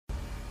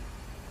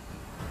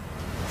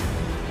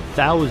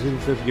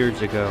Thousands of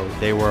years ago,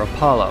 they were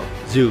Apollo,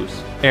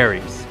 Zeus,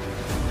 Ares.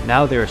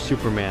 Now they are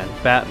Superman,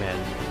 Batman,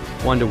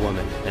 Wonder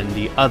Woman, and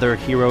the other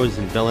heroes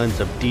and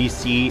villains of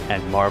DC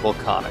and Marvel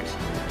Comics.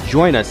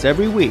 Join us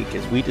every week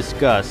as we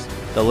discuss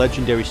the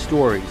legendary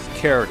stories,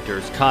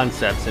 characters,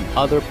 concepts, and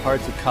other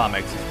parts of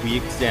comics as we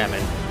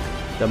examine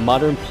the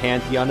modern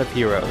pantheon of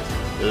heroes.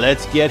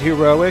 Let's get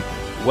heroic.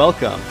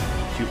 Welcome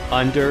to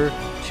Under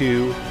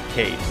Two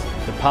Capes,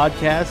 the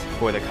podcast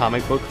for the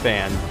comic book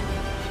fan.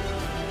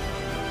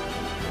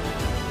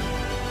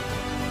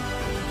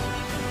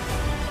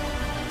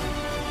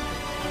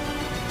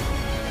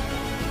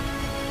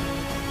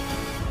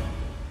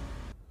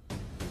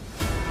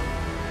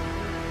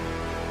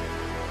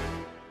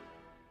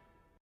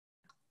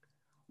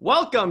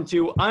 Welcome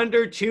to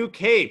Under Two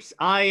Capes.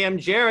 I am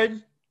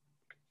Jared.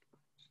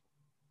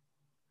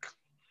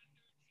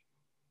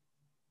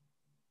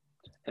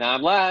 And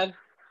I'm Lad.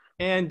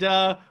 And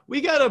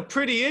we got a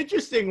pretty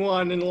interesting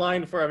one in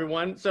line for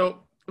everyone.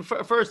 So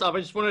first off,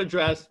 I just want to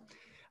address,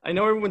 I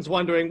know everyone's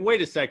wondering,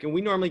 wait a second,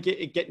 we normally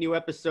get new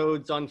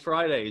episodes on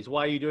Fridays.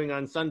 Why are you doing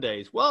on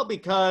Sundays? Well,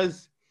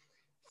 because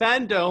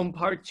Fandom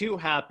Part 2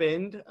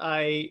 happened.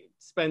 I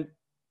spent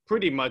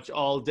pretty much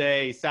all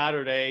day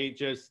Saturday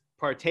just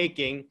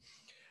partaking.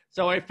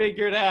 So I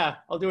figured,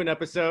 I'll do an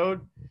episode.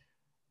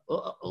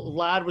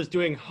 Lad was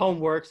doing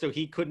homework, so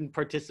he couldn't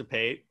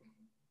participate.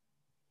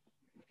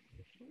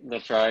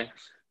 That's right.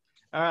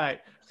 All right,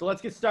 so let's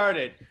get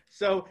started.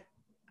 So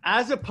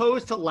as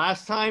opposed to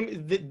last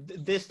time,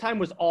 this time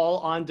was all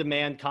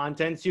on-demand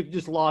content. So you could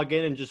just log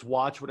in and just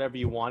watch whatever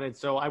you wanted.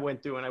 So I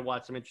went through and I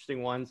watched some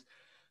interesting ones.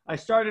 I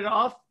started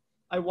off,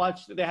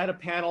 they had a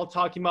panel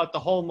talking about the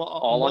whole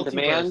all on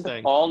demand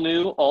thing. All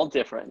new, all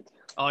different.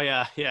 Oh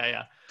yeah.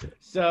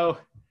 So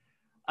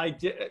I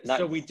did. Nice.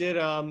 So we did.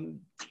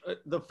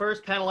 The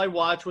first panel I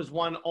watched was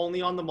one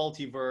only on the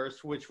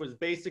multiverse, which was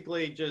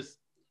basically just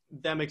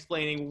them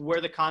explaining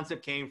where the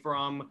concept came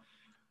from.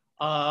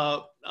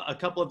 A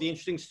couple of the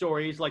interesting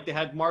stories, like they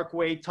had Mark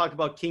Waid talk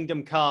about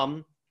Kingdom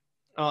Come.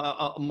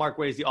 Mark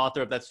Waid is the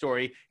author of that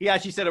story. He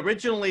actually said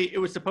originally it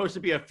was supposed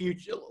to be a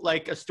future,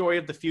 like a story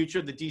of the future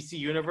of the DC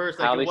universe.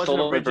 Like how they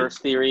stole a reverse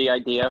theory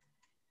idea.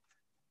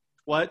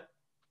 What?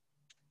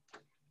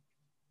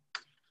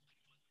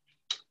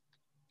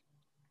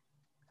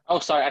 Oh,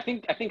 sorry. I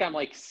think I'm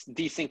like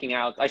desyncing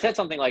out. I said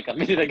something like a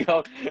minute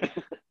ago.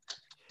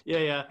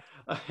 Yeah.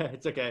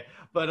 It's okay.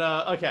 But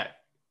okay.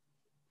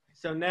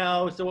 So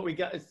what we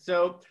got?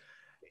 So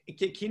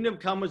Kingdom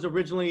Come was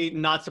originally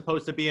not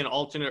supposed to be an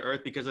alternate Earth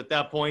because at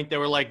that point they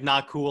were like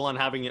not cool on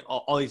having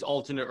all these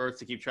alternate Earths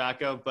to keep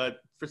track of.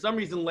 But for some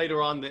reason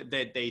later on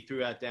they threw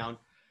that down.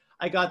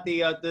 I got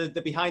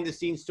the behind the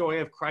scenes story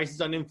of Crisis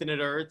on Infinite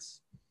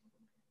Earths,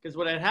 because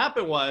what had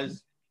happened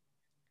was,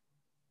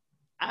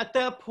 at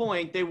that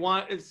point, they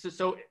wanted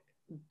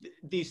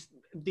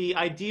the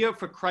idea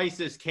for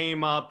Crisis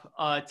came up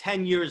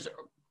 10 years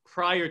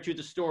prior to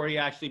the story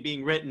actually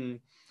being written,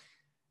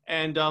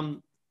 and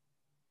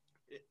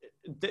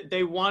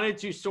they wanted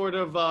to sort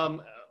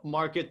of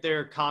market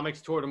their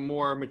comics toward a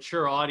more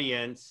mature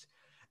audience,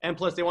 and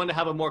plus they wanted to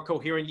have a more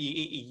coherent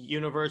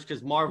universe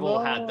because Marvel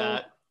had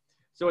that.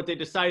 So what they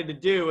decided to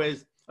do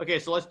is, okay,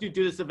 so let's do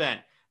this event.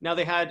 Now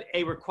they had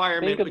a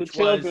requirement which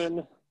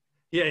was.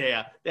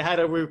 Yeah. They had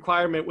a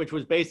requirement which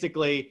was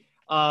basically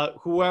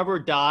whoever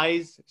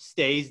dies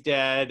stays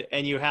dead,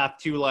 and you have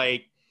to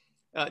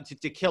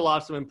to kill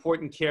off some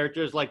important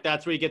characters. Like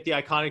that's where you get the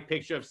iconic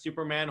picture of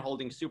Superman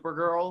holding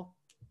Supergirl.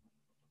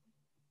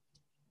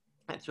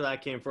 That's where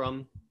that came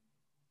from.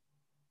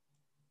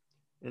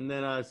 And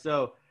then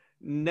so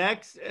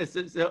next,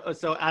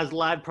 so as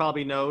Lad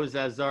probably knows,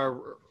 as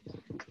our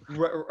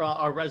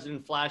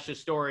resident Flash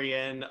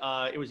historian,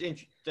 it was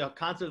the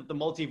concept of the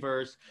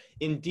multiverse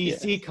in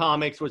DC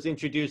Comics was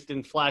introduced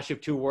in Flash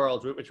of Two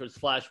Worlds, which was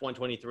Flash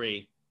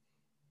 123.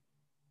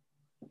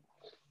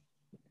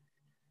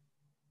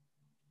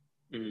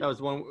 That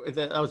was one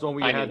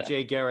where you had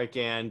Jay Garrick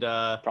and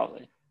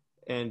probably.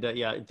 And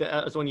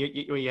that was when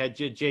you had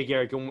Jay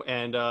Garrick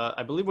and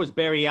I believe it was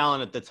Barry Allen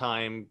at the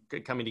time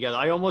coming together.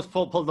 I almost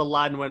pulled the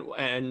line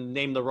and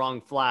named the wrong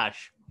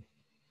Flash.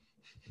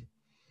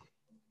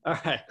 All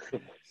right.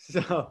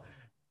 So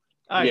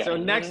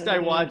next I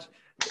watched,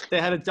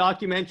 they had a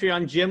documentary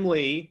on Jim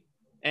Lee,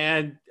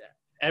 and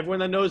everyone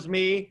that knows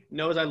me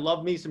knows I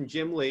love me some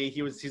Jim Lee.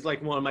 He's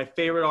like one of my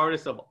favorite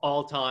artists of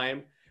all time.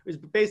 It was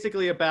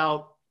basically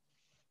about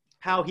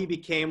how he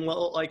became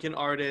like an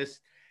artist,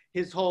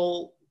 his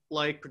whole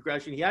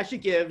progression. He actually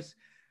gives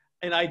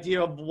an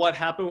idea of what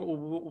happened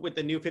with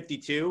the New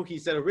 52. He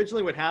said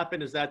originally what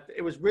happened is that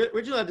it was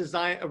originally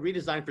a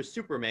redesign for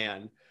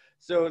Superman.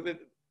 So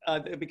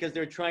because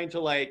they're trying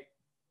to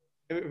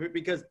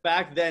because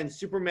back then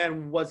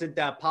Superman wasn't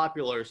that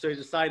popular. So he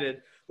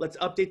decided, let's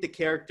update the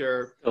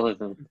character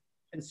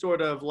and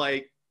sort of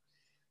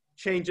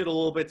change it a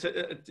little bit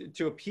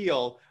to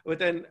appeal. But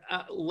then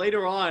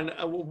later on,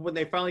 when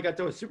they finally got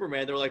done with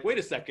Superman, they were like, wait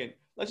a second,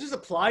 let's just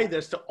apply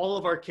this to all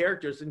of our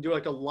characters and do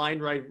like a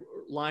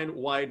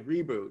line-wide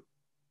reboot.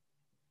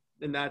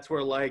 and that's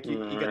where like you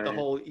get the Right.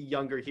 whole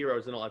younger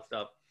heroes and all that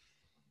stuff.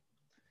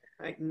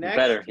 Right, next,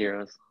 Better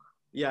heroes.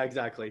 yeah,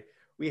 exactly.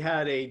 We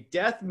had a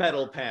death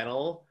metal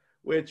panel,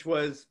 which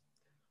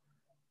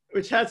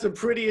had some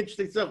pretty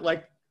interesting stuff,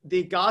 like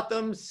the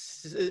Gotham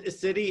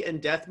City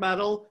and death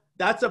metal.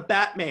 That's a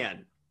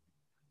Batman.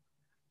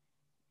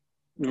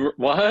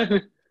 What?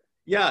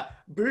 Yeah,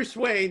 Bruce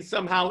Wayne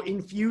somehow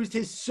infused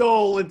his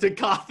soul into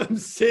Gotham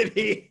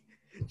City.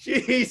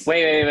 Jeez.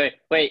 Wait.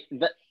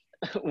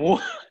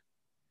 What?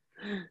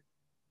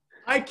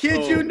 I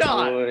kid Oh, you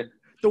not. boy.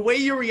 The way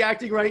you're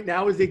reacting right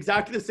now is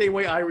exactly the same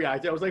way I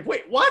reacted. I was like,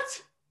 wait,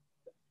 what?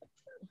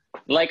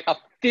 Like a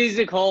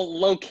physical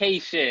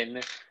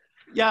location.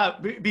 Yeah,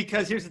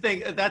 because here's the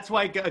thing. That's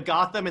why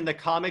Gotham in the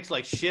comics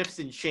like shifts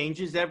and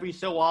changes every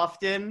so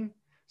often.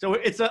 So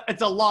it's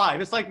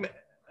alive. It's like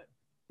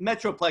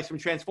Metroplex from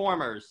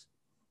Transformers.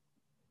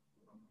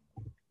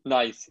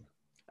 Nice.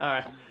 All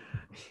right.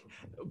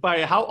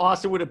 But how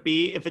awesome would it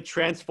be if it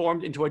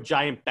transformed into a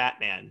giant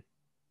Batman?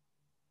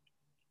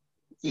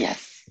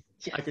 Yes.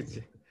 I could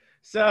see.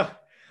 So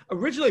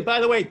originally, by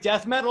the way,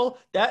 death metal,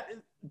 that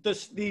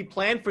the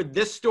plan for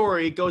this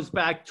story goes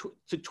back to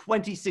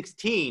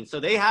 2016. So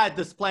they had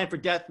this plan for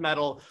death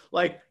metal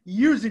like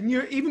years and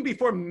years, even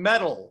before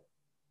metal.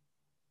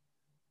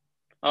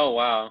 Oh,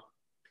 wow.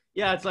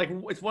 Yeah,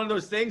 it's one of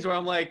those things where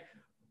I'm like,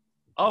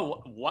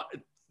 oh, what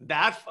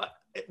that.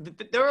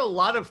 There are a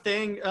lot of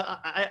things.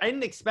 I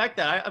didn't expect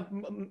that.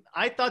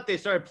 I thought they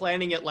started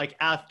planning it like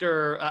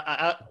after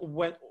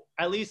when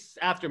at least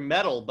after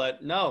metal,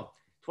 but no,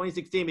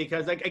 2016,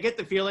 because I get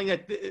the feeling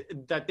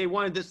that they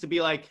wanted this to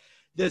be like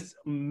this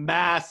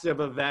massive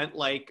event.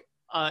 Like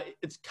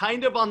it's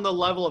kind of on the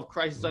level of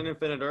Crisis on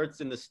Infinite Earths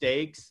in the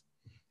stakes,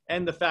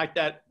 and the fact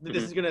that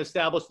this is going to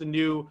establish the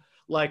new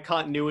like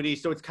continuity.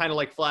 So it's kind of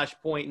like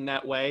Flashpoint in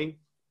that way.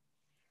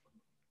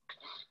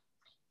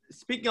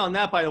 Speaking on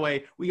that, by the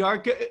way, we are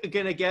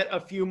going to get a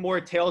few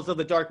more Tales of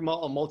the Dark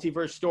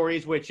Multiverse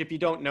stories, which, if you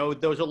don't know,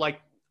 those are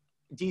like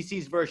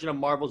DC's version of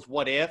Marvel's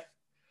What If.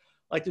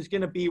 Like, there's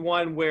going to be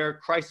one where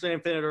Crisis on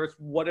Infinite Earths,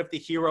 what if the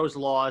heroes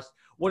lost?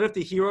 What if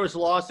the heroes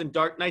lost in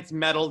Dark Knight's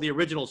Metal, the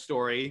original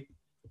story?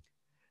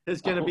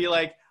 There's going to be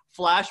like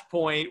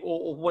Flashpoint,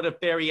 or what if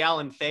Barry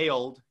Allen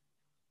failed?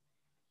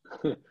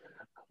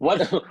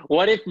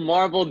 What if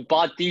Marvel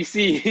bought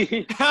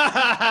DC?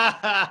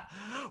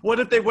 What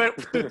if they went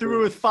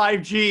through with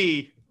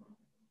 5G?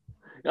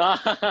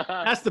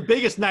 That's the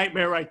biggest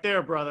nightmare right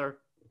there, brother.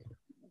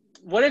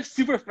 What if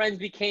Super Friends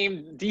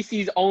became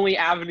DC's only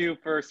avenue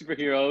for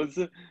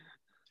superheroes?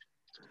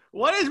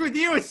 What is with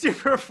you and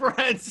Super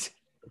Friends?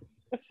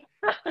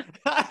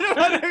 I don't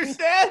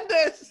understand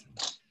this.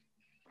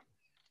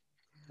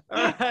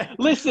 All right.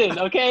 Listen,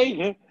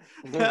 okay?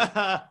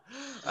 All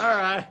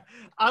right.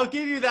 I'll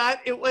give you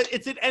that.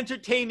 It's an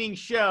entertaining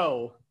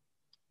show.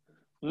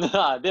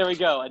 There we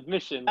go.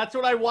 Admission. That's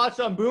what I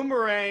watched on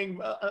Boomerang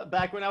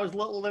back when I was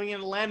living in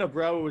Atlanta,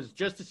 bro. It was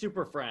just the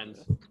Super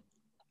Friends.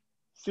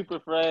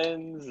 Super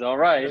Friends. All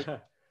right.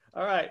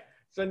 All right.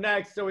 So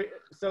next, so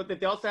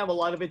they also have a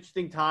lot of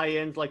interesting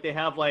tie-ins. Like they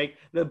have like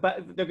they're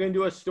going to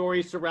do a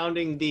story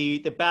surrounding the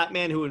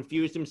Batman who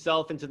infused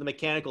himself into the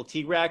mechanical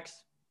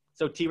T-Rex.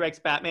 So T-Rex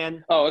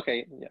Batman. Oh,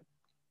 okay. Yeah.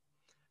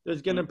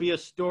 There's going to be a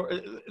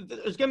story.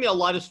 There's going to be a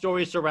lot of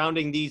stories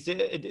surrounding these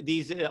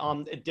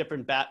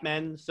different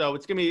Batmen. So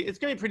it's going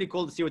to be pretty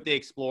cool to see what they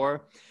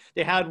explore.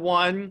 They had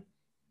one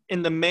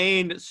in the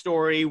main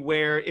story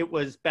where it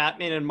was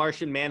Batman and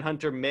Martian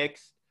Manhunter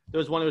mixed. There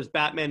was one that was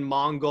Batman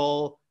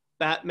Mongol,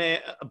 Batman.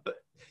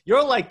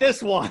 You're like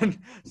this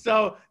one.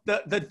 So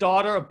the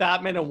daughter of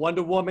Batman and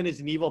Wonder Woman is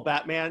an evil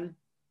Batman.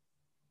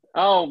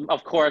 Oh,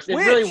 of course. It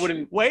really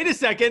wouldn't. Wait a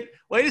second.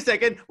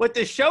 What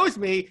this shows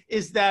me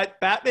is that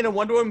Batman and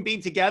Wonder Woman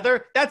being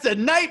together, that's a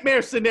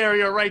nightmare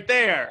scenario right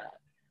there.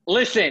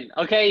 Listen,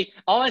 okay?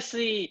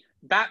 Honestly,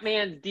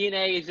 Batman's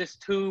DNA is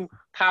just too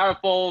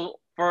powerful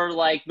for,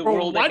 like, the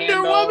world to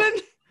handle.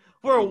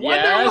 For a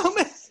Wonder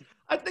Woman?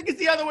 I think it's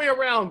the other way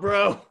around,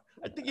 bro.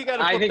 I think you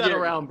got to flip that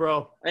around,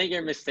 bro. I think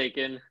you're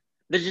mistaken.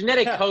 The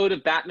genetic code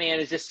of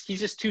Batman is he's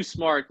just too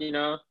smart, you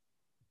know?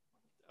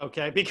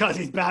 Okay, because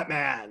he's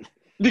Batman.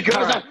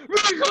 Because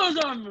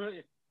I'm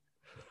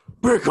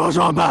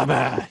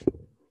Batman.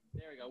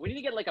 There we go. We need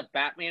to get like a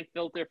Batman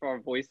filter for our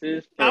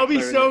voices. That would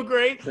be so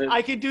great.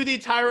 I could do the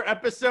entire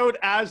episode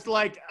as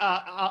like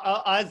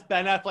as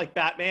Ben Affleck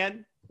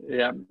Batman.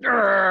 Yeah.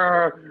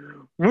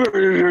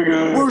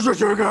 Where's the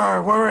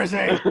sugar? Where is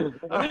he?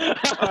 All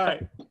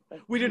right.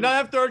 We do not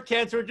have third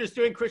cancer. We're just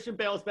doing Christian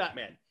Bale's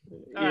Batman.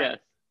 All right. Yes.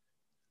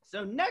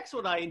 So next,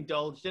 what I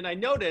indulged in, I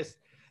noticed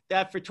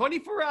that for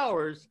 24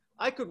 hours,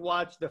 I could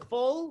watch the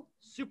full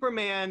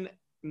Superman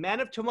Man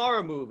of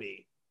Tomorrow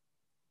movie,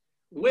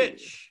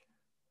 which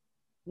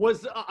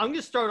was, I'm going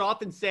to start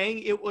off in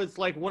saying it was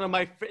like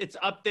it's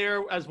up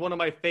there as one of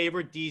my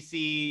favorite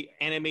DC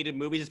animated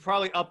movies. It's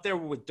probably up there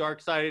with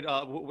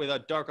Darkseid, with a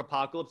Dark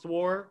Apocalypse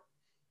War.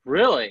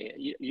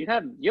 Really? You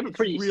have a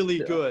pretty really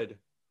good.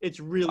 It's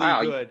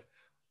really good.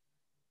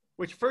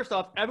 Which, first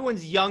off,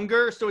 everyone's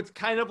younger, so it's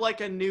kind of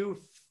like a new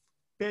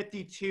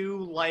 52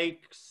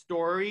 like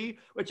story,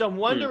 which I'm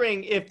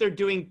wondering if they're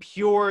doing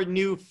pure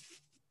New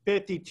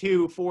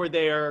 52 for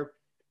their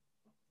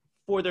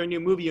new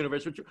movie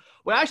universe, which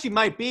what actually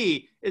might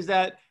be is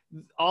that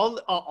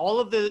all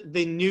of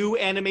the new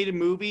animated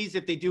movies,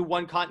 if they do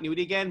one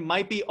continuity again,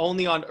 might be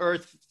only on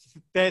Earth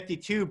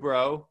 52,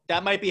 bro.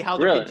 That might be how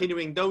they're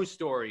continuing those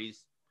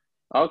stories.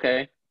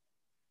 Okay.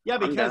 Yeah,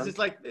 because it's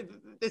like,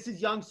 this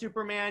is young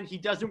Superman. He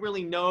doesn't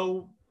really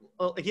know.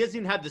 He doesn't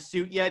even have the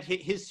suit yet.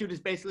 His suit is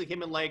basically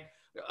him in like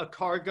a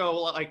cargo,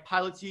 like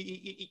pilot's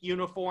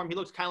uniform. He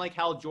looks kind of like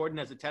Hal Jordan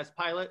as a test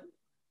pilot.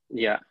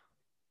 Yeah.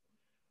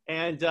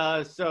 And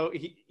so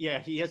he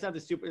doesn't have the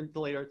suit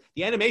until later.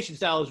 The animation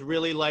style is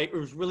really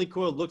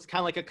cool. It looks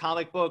kind of like a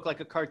comic book, like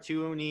a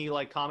cartoony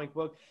like comic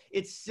book.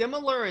 It's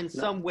similar in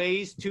some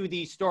ways to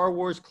the Star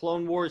Wars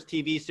Clone Wars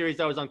TV series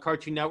that was on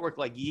Cartoon Network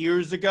like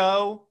years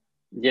ago.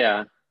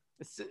 Yeah.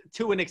 It's,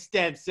 to an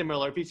extent,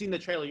 similar. If you've seen the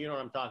trailer, you know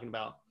what I'm talking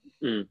about.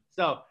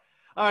 So,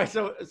 all right.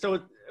 So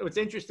what's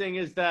interesting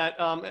is that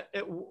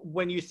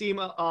when you see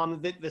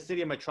the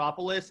city of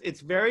Metropolis,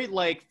 it's very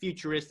like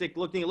futuristic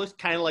looking. It looks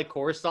kind of like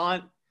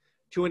Coruscant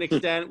to an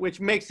extent,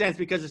 which makes sense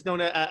because it's known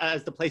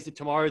as the place of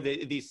tomorrow,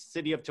 the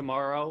city of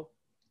tomorrow.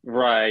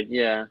 Right.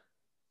 Yeah.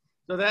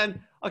 So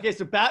then, okay,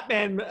 so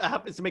Batman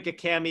happens to make a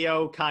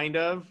cameo, kind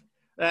of.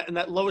 And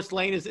that Lois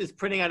Lane is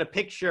printing out a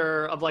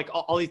picture of like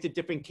all these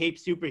different cape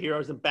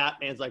superheroes, and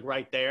Batman's like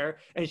right there.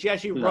 And she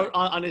actually wrote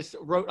on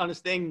his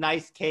thing,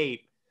 "Nice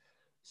cape."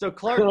 So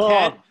Clark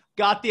Kent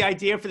got the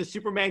idea for the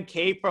Superman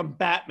cape from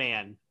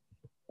Batman.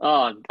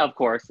 Oh, of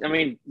course. I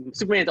mean,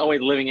 Superman's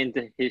always living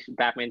into his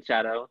Batman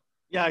shadow.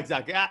 Yeah,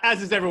 exactly.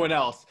 As is everyone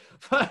else.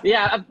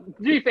 Yeah,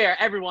 to be fair,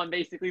 everyone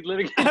basically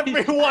living.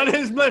 Everyone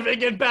is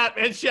living in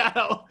Batman's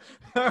shadow.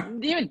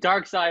 Even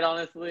Darkseid,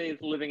 honestly, is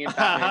living in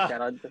Batman's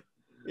shadow.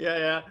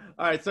 Yeah.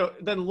 All right. So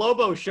then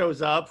Lobo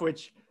shows up,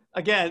 which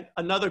again,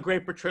 another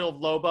great portrayal of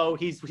Lobo.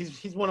 He's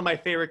one of my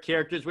favorite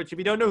characters. Which, if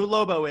you don't know who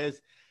Lobo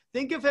is,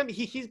 think of him.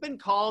 He's been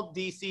called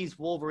DC's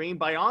Wolverine,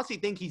 but I honestly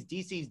think he's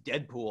DC's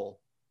Deadpool.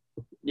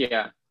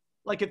 Yeah.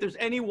 Like, if there's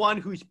anyone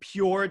who's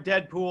pure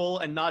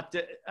Deadpool and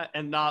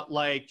not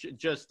like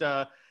just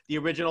the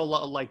original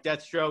like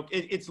Deathstroke,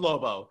 it's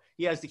Lobo.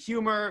 He has the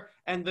humor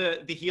and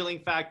the healing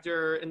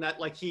factor, and that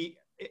like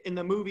in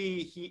the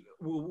movie,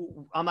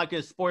 I'm not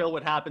going to spoil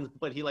what happens,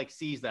 but he like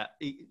sees that.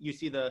 You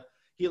see the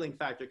healing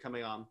factor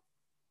coming on.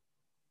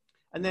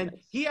 And then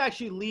he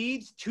actually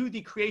leads to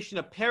the creation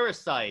of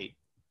Parasite.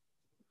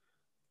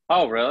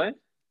 Oh, really?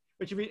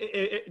 Which,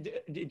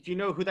 do you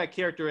know who that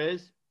character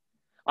is?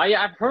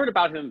 I've heard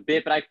about him a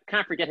bit, but I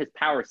kind of forget his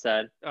power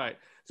set. All right.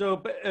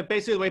 So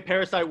basically the way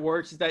Parasite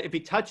works is that if he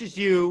touches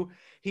you,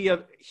 he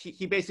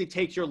basically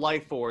takes your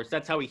life force.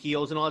 That's how he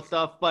heals and all that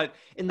stuff. But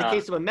in the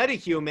case of a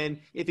metahuman,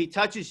 if he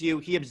touches you,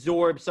 he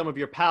absorbs some of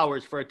your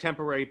powers for a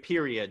temporary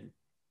period.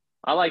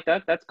 I like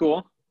that. That's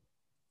cool.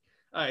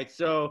 All right.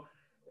 So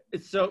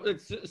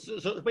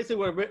basically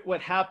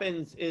what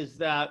happens is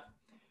that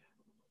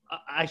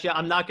actually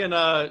I'm not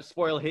gonna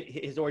spoil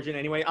his origin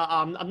anyway.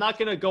 I'm not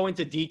gonna go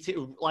into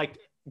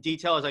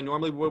detail as I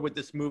normally would with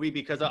this movie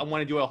because I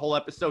want to do a whole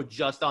episode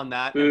just on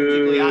that,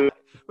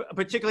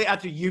 particularly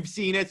after you've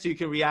seen it, so you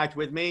can react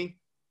with me.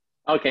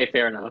 Okay,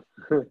 fair enough.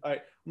 All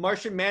right,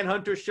 Martian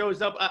Manhunter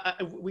shows up.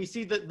 We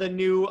see the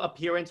new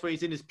appearance where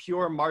he's in his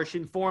pure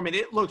Martian form, and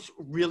it looks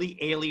really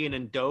alien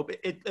and dope.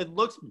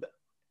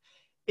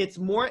 It's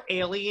more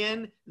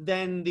alien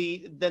than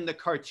the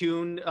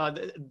cartoon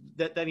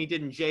that he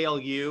did in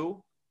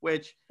JLU,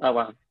 which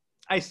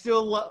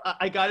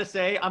I gotta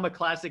say, I'm a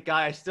classic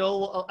guy. I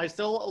still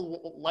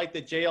like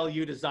the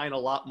JLU design a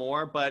lot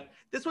more, but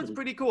this one's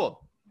pretty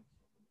cool.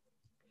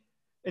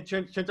 It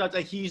turns out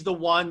that he's the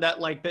one that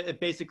like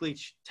basically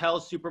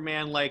tells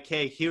Superman like,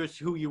 hey, here's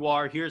who you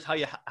are. Here's how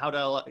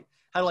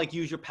to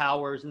use your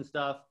powers and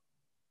stuff.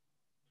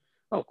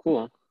 Oh,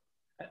 cool.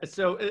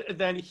 So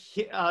then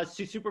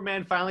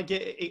Superman finally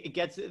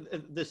gets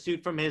the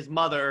suit from his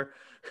mother.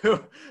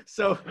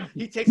 So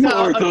he takes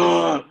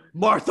out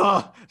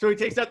Martha. So he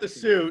takes out the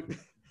suit,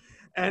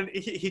 and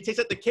he takes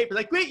out the cape. He's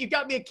like, "Great, you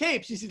got me a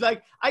cape." She's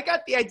like, "I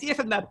got the idea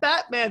from that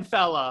Batman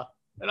fella."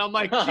 And I'm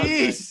like,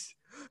 "Jeez,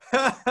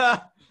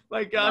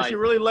 my gosh, you're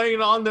really laying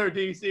it on there,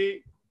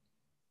 DC."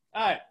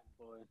 All right.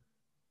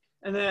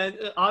 And then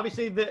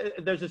obviously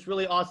there's this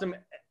really awesome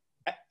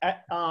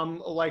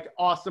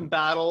awesome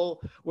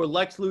battle where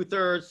Lex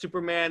Luthor,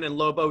 Superman, and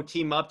Lobo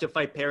team up to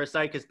fight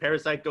Parasite, because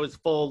Parasite goes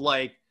full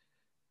like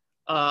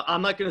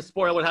I'm not going to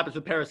spoil what happens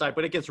with Parasite,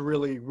 but it gets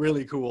really,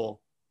 really cool.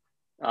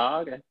 Oh,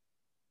 okay.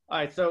 All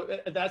right, so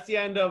that's the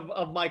end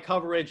of my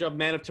coverage of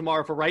Man of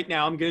Tomorrow for right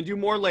now. I'm going to do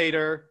more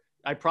later.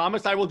 I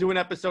promise I will do an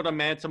episode on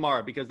Man of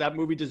Tomorrow because that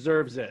movie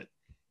deserves it.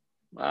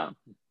 Wow. All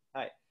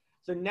right.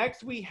 So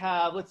next we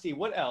have, let's see,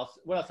 what else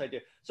I do?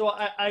 So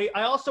I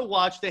also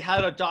watched, they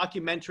had a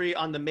documentary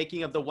on the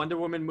making of the Wonder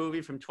Woman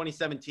movie from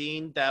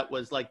 2017 that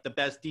was like the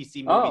best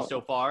DC movie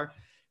so far.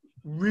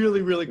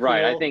 Really, really cool.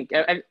 Right,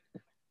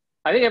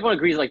 I think everyone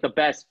agrees like the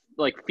best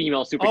like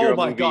female superhero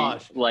movie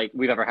gosh. like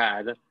we've ever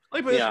had. Let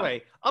me put it this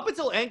way. Up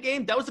until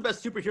Endgame, that was the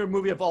best superhero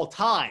movie of all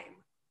time.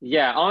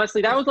 Yeah,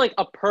 honestly, that was like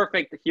a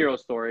perfect hero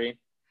story.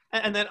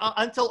 And then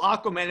until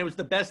Aquaman, it was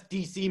the best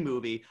DC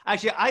movie.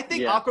 Actually, I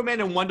think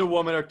Aquaman and Wonder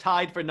Woman are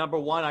tied for number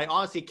one. I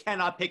honestly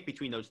cannot pick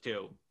between those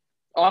two.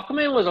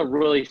 Aquaman was a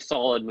really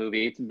solid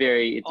movie. It's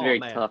very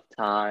tough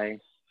tie.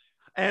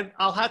 And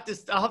I'll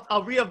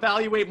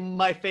reevaluate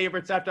my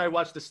favorites after I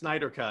watch the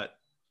Snyder Cut.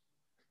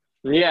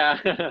 Yeah.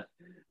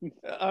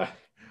 All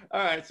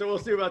right, so we'll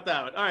see about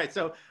that. All right,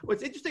 so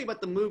what's interesting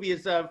about the movie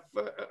is,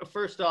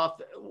 first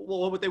off,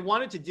 what they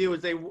wanted to do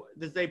is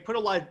they put a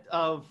lot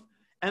of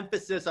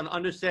emphasis on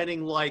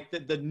understanding like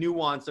the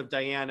nuance of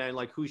Diana and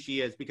like who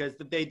she is, because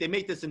they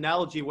make this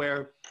analogy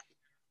where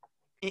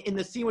in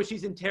the scene where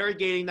she's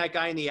interrogating that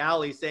guy in the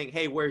alley saying,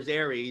 hey, where's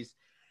Ares?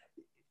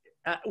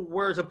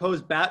 Whereas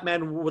opposed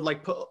Batman would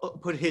like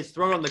put his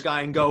throat on the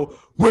guy and go,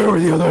 where are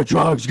the other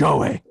drugs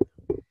going?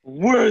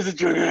 Where's the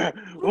trigger?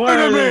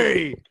 Where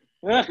me?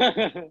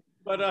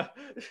 But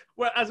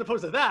well, as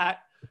opposed to that,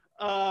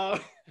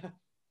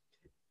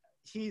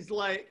 she's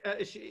like,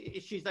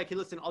 she's like, hey,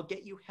 listen, I'll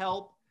get you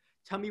help.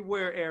 Tell me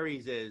where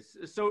Ares is.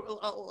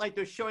 So like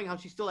they're showing how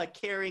she's still that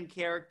caring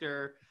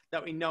character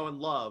that we know and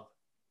love.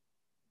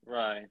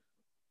 Right.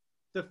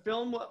 The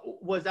film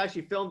was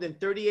actually filmed in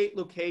 38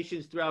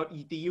 locations throughout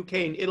the UK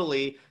and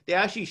Italy. They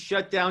actually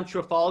shut down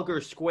Trafalgar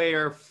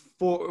Square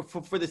for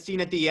the scene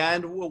at the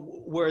end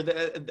where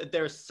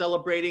they're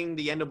celebrating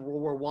the end of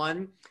World War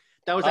I.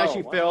 That was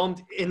actually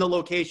filmed in the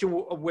location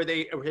where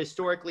they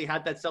historically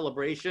had that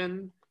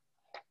celebration.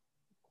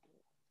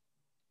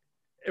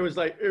 It was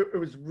like, it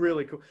was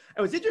really cool.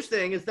 And what's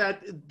interesting is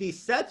that the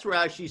sets were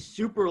actually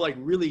super, like,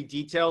 really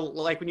detailed.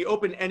 Like, when you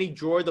open any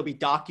drawer, there'll be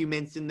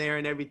documents in there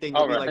and everything.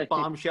 There'll be, like,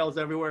 bombshells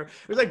everywhere.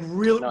 It was, like,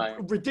 really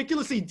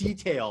ridiculously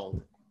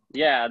detailed.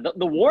 Yeah,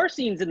 the war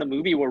scenes in the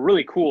movie were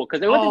really cool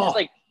because it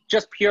wasn't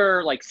just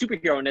pure, like,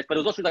 superhero-ness, but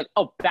it was also, like,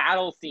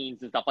 battle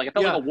scenes and stuff. Like, it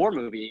felt like a war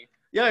movie.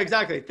 Yeah,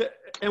 exactly.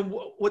 And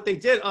what they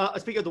did,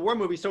 speaking of the war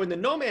movie, so in the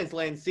No Man's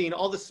Land scene,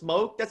 all the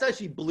smoke, that's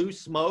actually blue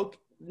smoke.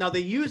 Now,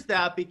 they used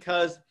that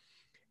because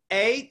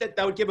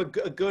that would give a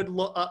good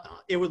look.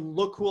 It would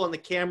look cool on the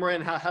camera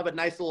and have a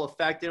nice little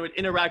effect. And it would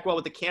interact well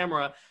with the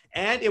camera,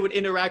 and it would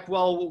interact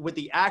well with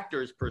the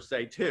actors per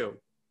se too.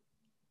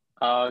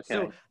 Okay.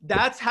 So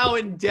that's how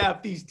in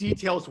depth these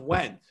details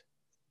went.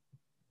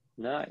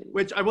 Nice.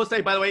 Which I will say,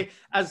 by the way,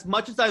 as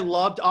much as I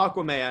loved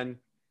Aquaman,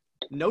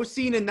 no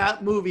scene in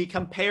that movie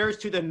compares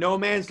to the No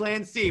Man's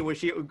Land scene when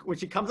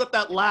she comes up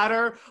that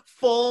ladder,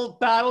 full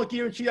battle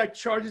gear, and she like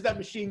charges that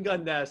machine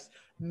gun nest.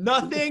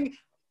 Nothing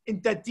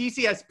that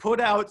DC has put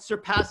out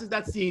surpasses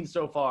that scene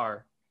so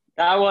far.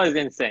 That was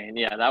insane.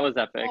 Yeah, that was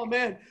epic. Oh,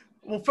 man.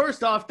 Well,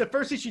 first off, the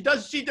first thing she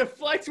does, she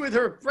deflects with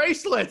her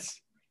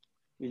bracelets.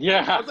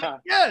 Yeah. I was like,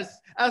 yes.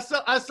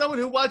 As someone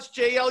who watched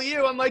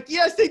JLU, I'm like,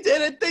 yes, they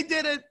did it. They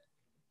did it.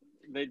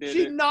 They did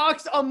She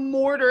knocks a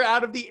mortar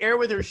out of the air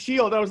with her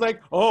shield. I was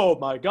like, oh,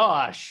 my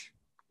gosh.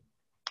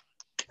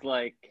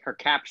 Like her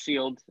cap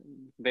shield.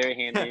 Very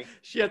handy.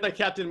 She had that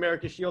Captain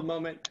America shield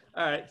moment.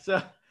 All right,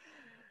 so...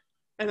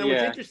 And then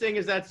what's interesting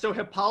is that so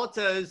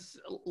Hippolyta's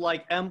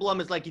like emblem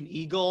is like an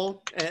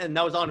eagle, and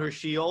that was on her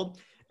shield.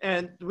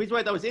 And the reason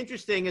why that was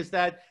interesting is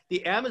that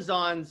the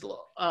Amazons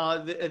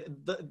of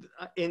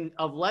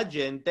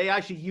legend, they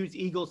actually use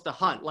eagles to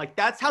hunt. Like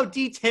that's how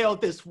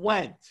detailed this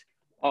went.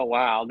 Oh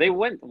wow, they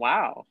went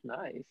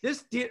nice.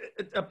 This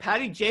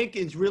Patty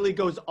Jenkins really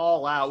goes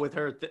all out with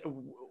her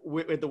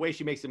with the way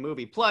she makes the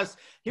movie. Plus,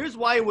 here's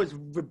why it was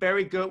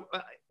very good.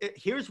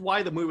 Here's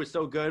why the movie was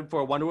so good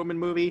for a Wonder Woman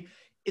movie.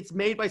 It's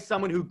made by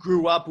someone who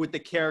grew up with the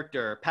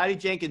character. Patty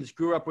Jenkins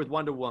grew up with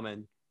Wonder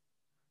Woman.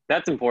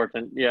 That's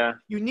important, yeah.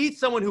 You need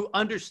someone who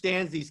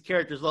understands these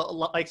characters.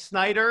 Like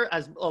Snyder,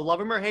 as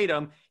love him or hate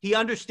him, he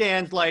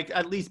understands like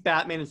at least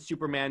Batman and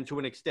Superman to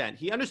an extent.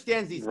 He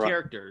understands these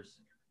characters.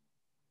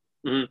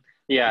 Mm-hmm.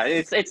 Yeah,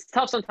 it's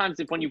tough sometimes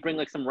when you bring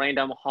like some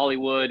random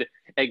Hollywood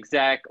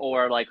exec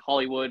or like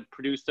Hollywood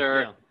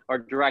producer or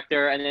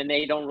director, and then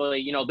they don't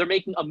really, they're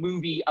making a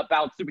movie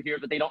about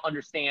superheroes, but they don't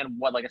understand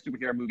what like a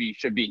superhero movie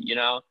should be,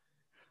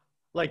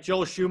 Like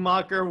Joel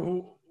Schumacher,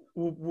 who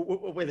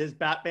with his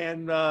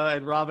Batman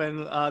and Robin,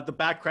 the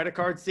back credit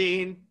card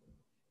scene.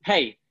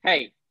 Hey,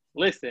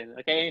 listen,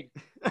 okay?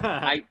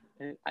 I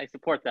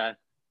support that.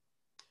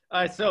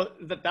 All right, so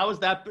that was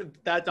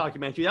that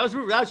documentary. That was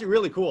actually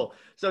really cool.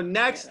 So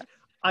next,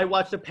 I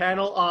watched a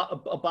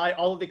panel by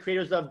all of the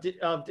creators of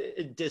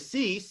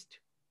Deceased,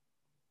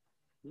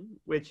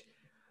 which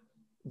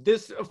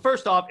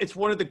first off, it's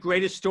one of the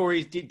greatest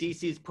stories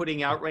DC is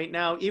putting out right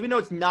now. Even though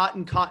it's not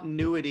in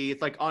continuity,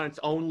 it's like on its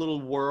own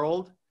little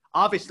world.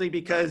 Obviously,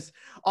 because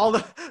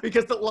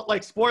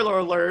like spoiler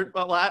alert.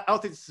 Well, I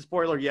don't think it's a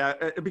spoiler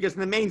yet. Because in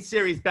the main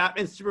series,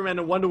 Batman, Superman,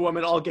 and Wonder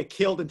Woman all get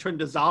killed and turned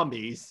to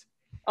zombies.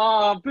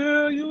 Oh,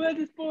 boo! You had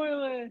to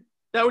spoil it.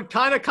 That would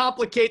kind of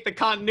complicate the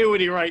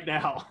continuity right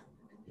now.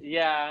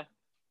 Yeah.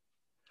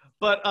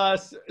 But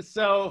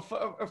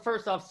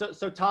first off,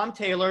 so Tom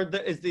Taylor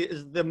is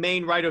the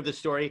main writer of the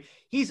story.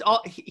 Here's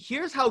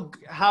to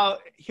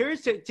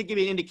give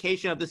you an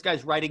indication of this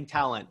guy's writing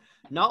talent.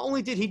 Not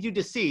only did he do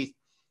Deceased,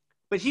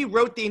 but he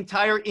wrote the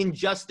entire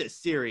Injustice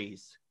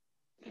series.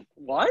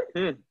 What?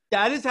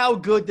 That is how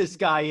good this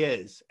guy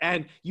is,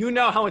 and you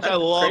know how much I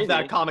love crazy.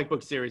 that comic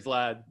book series,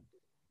 lad.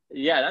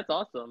 Yeah, that's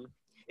awesome.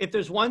 If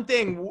there's one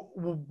thing,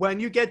 when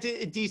you get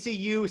to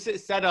DCU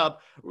set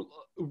up,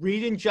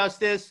 read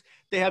Injustice.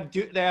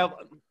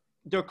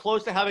 They're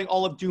close to having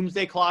all of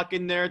Doomsday Clock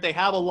in there. They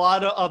have a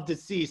lot of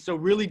Deceased, so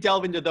really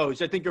delve into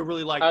those. I think you'll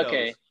really like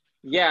those.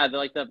 Yeah,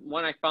 the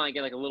when I finally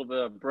get like a little bit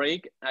of a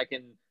break, I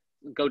can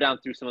go down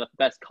through some of the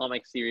best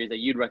comic series that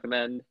you'd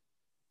recommend.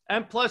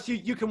 And plus,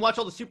 you can watch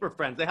all the Super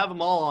Friends. They have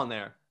them all on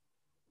there.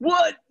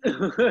 What?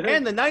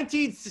 And the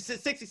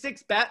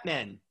 1966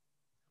 Batman.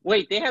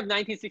 Wait, they have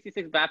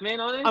 1966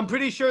 Batman on it? I'm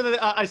pretty sure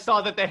that I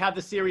saw that they have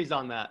the series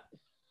on that.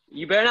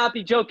 You better not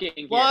be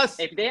joking. Plus,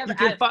 if they have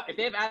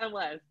Adam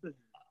West.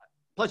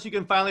 Plus, you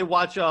can finally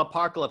watch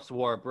Apocalypse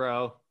War,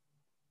 bro.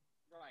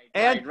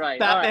 Right.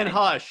 Batman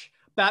Hush.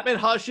 Batman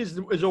Hush is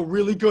a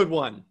really good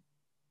one.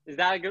 Is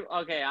that a good?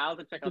 Okay, I'll have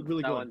to check out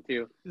that one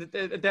too.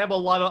 They have a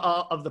lot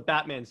of the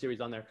Batman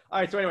series on there. All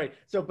right, so anyway,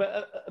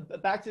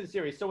 back to the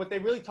series. So what they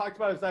really talked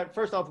about is that,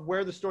 first off,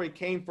 where the story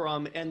came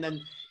from, and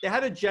then they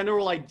had a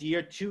general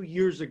idea 2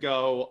 years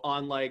ago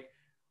on like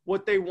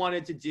what they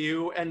wanted to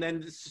do, and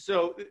then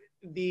so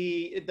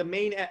the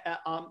main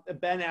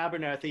Ben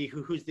Abernathy,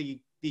 who's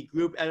the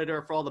group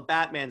editor for all the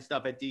Batman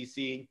stuff at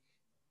DC,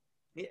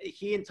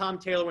 he and Tom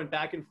Taylor went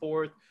back and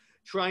forth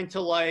trying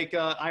to like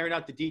iron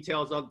out the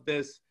details of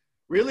this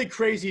really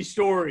crazy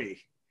story.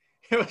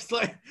 It was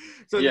like,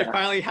 so they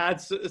finally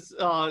had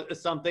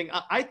something.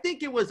 I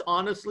think it was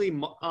honestly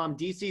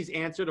DC's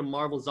answer to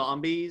Marvel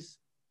Zombies,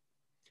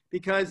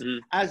 because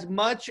as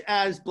much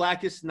as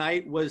Blackest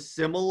Night was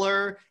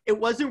similar, it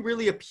wasn't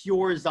really a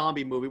pure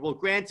zombie movie. Well,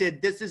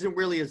 granted, this isn't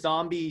really a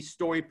zombie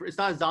story. It's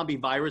not a zombie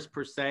virus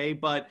per se,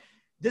 but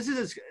this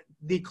is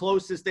the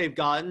closest they've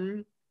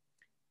gotten.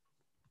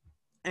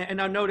 And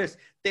now notice,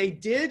 they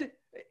did,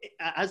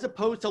 as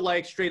opposed to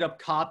like straight up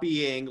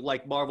copying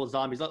like Marvel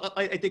Zombies,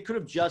 they could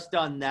have just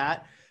done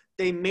that.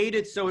 They made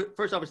it so,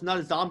 first off, it's not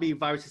a zombie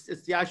virus.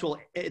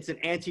 It's an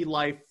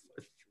anti-life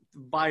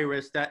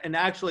virus and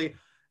actually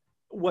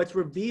what's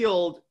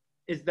revealed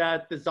is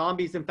that the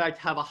zombies, in fact,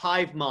 have a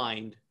hive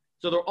mind.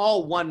 So they're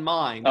all one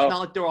mind. It's not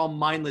like they're all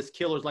mindless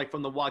killers like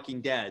from The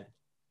Walking Dead.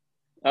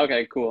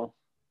 Okay, cool.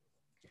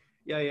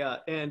 Yeah.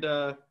 And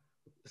so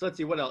let's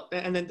see what else.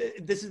 And then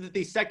this is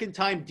the second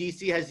time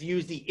DC has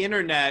used the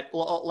internet,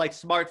 like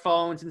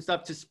smartphones and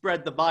stuff, to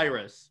spread the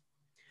virus.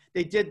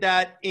 They did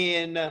that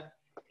in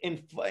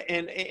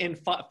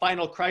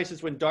Final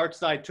Crisis when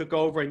Darkseid took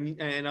over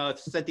and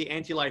sent the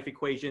anti-life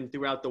equation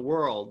throughout the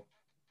world.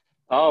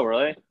 Oh,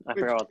 really? I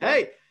forgot about that.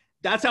 Hey,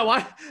 that's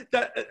how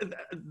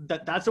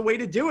that's a way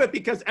to do it,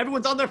 because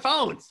everyone's on their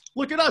phones.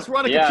 Look at us. We're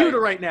on a computer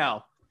right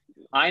now.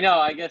 I know.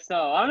 I guess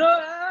so. I don't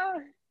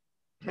know.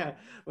 Yeah.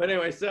 But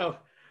anyway, so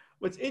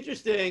what's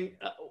interesting,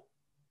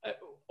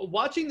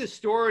 watching the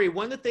story,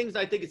 one of the things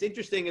I think is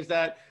interesting is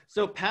that,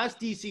 so past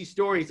DC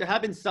stories, there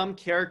have been some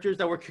characters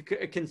that were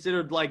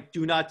considered like,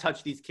 do not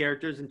touch these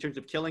characters in terms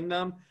of killing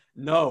them.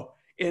 No.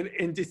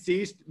 In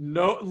Deceased,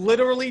 no,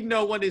 literally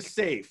no one is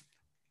safe.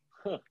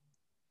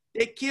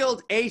 They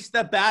killed Ace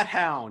the Bat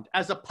Hound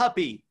as a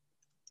puppy.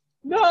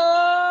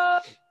 No!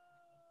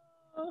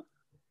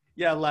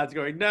 Yeah, lad's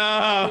going,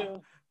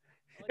 no.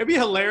 It'd be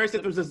hilarious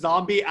if there was a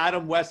zombie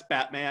Adam West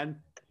Batman.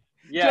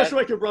 Yeah. Just so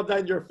I could rub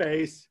that in your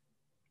face.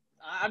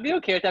 I'd be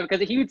okay with that,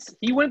 because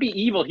he wouldn't be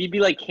evil. He'd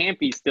be like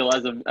campy still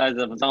as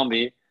a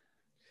zombie.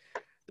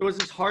 There was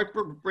this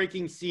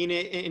heartbreaking scene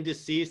in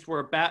Deceased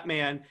where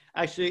Batman,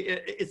 actually,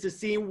 it's a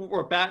scene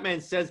where Batman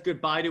says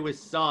goodbye to his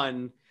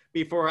son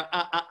before,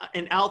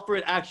 and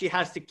Alfred actually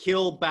has to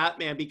kill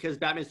Batman because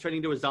Batman's turning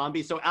into a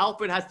zombie. So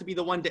Alfred has to be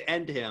the one to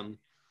end him.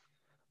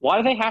 Why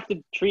do they have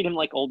to treat him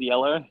like Old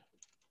Yeller?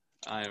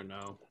 I don't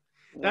know.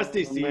 That's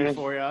DC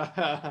for you.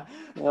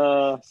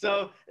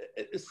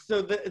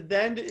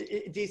 Then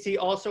DC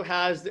also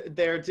has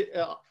their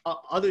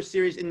other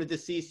series in the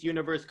Deceased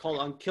universe called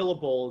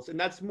Unkillables, and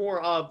that's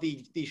more of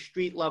the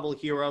street level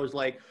heroes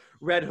like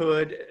Red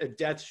Hood,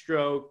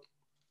 Deathstroke.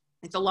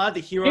 It's a lot of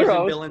the heroes.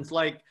 And villains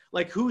like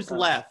who's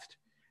left,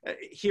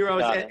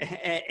 heroes,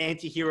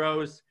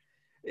 anti-heroes.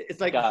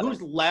 It's like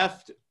who's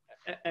left,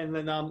 and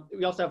then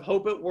we also have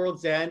Hope at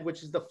World's End,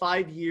 which is the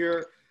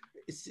 5-year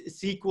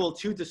sequel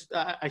to the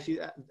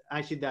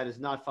actually that is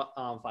not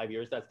 5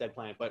 years, that's Dead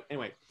Planet, but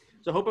anyway,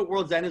 so Hope at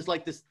World's End is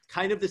like this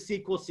kind of the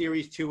sequel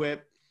series to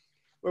it,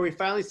 where we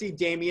finally see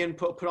Damian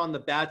put on the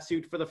bat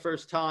suit for the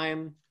first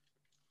time.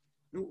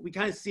 We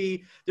kind of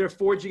see they're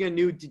forging a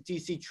new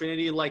DC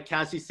Trinity, like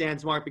Cassie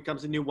Sandsmark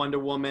becomes a new Wonder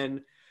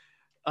Woman,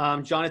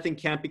 Jonathan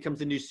Kent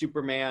becomes a new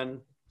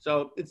Superman.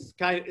 So it's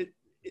kind of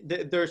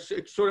they're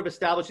sort of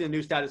establishing a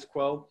new status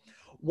quo.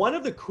 One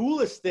of the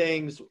coolest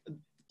things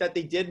that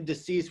they did in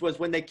Deceased was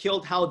when they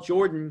killed Hal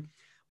Jordan.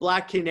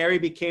 Black Canary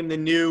became the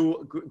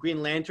new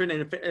Green Lantern,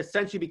 and it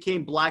essentially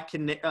became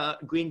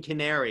Green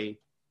Canary.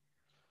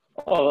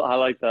 Oh, I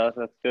like that.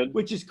 That's good.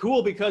 Which is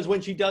cool because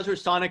when she does her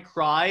sonic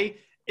cry,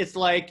 it's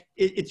like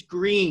it's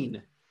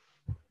green.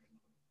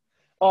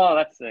 Oh,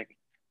 that's sick.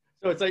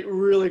 So it's like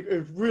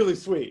really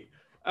sweet.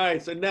 All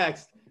right, so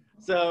next.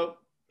 So,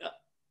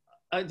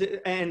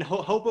 and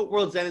Hope at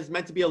World's End is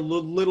meant to be a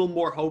little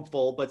more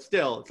hopeful, but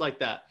still, it's like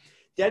that.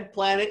 Dead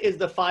Planet is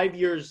the 5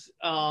 years,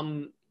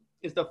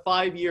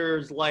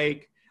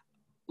 like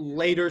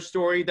later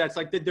story. That's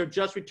like they're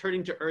just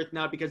returning to Earth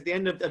now because at the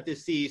end of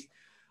Deceased,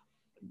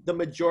 the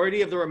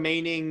majority of the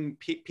remaining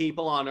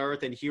people on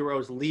Earth and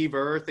heroes leave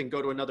Earth and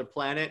go to another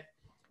planet.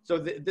 So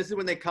this is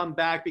when they come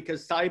back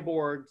because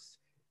Cyborg's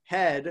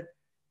head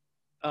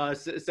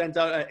sends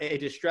out a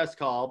distress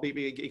call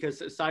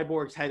because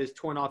Cyborg's head is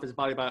torn off his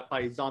body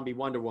by zombie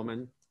Wonder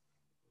Woman.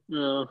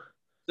 No.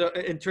 So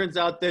it turns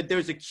out that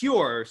there's a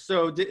cure.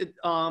 So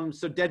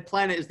Dead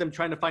Planet is them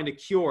trying to find a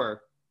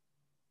cure.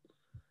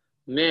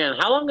 Man,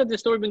 how long has this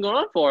story been going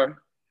on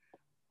for?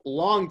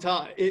 Long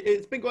time.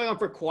 It's been going on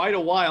for quite a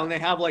while, and they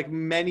have like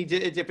many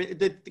different.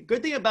 The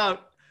good thing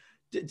about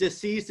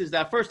Deceased is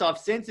that first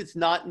off, since it's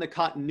not in the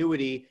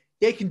continuity,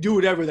 they can do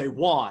whatever they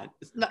want.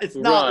 It's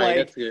not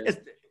like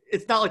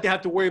it's not like they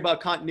have to worry about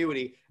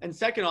continuity. And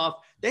second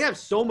off, they have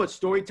so much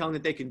storytelling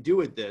that they can do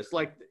with this.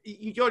 Like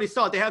you already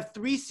saw it, they have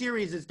 3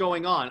 series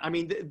going on. I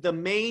mean, the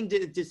main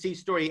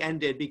Deceased story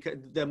ended because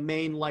the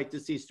main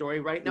Deceased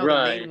story right now.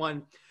 The main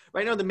one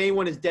right now, the main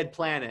one is Dead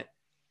Planet.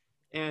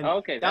 And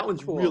that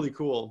one's cool. Really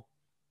cool.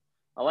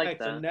 I like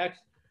that. So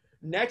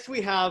next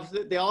we have,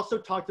 they also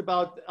talked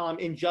about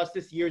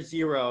Injustice Year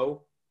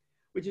Zero,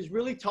 which is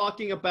really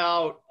talking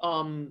about,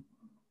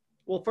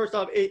 well, first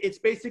off,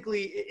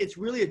 it's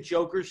really a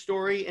Joker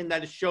story, and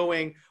that is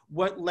showing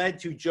what led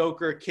to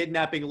Joker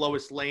kidnapping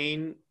Lois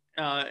Lane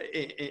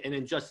in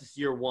Injustice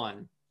Year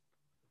One.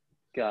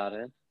 Got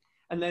it.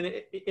 And then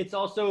it's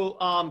also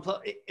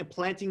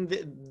planting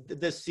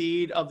the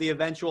seed of the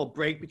eventual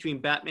break between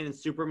Batman and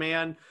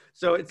Superman.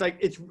 So it's like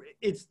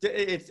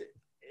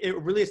it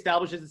really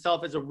establishes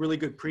itself as a really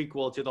good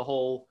prequel to the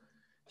whole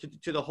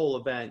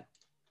event.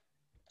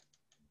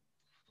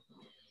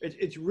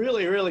 It's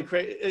really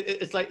crazy.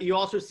 It's like you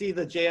also see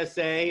the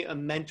JSA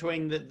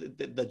mentoring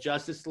the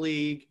Justice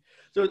League.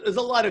 So there's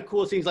a lot of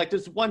cool scenes. Like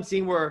there's one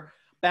scene where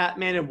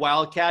Batman and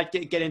Wildcat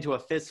get into a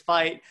fist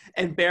fight,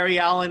 and Barry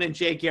Allen and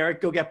Jay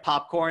Garrick go get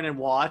popcorn and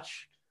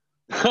watch.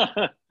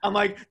 I'm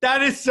like,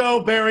 that is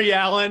so Barry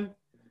Allen.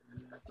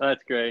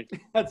 That's great.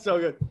 That's so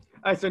good.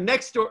 All right, so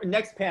next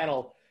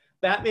panel,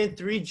 Batman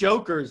 3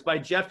 Jokers by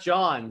Geoff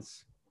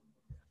Johns.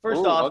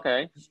 First off,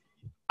 okay.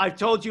 I've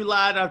told you,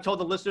 lad, I've told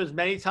the listeners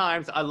many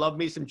times, I love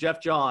me some Geoff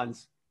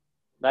Johns.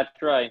 That's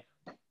right.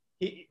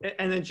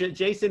 And then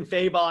Jason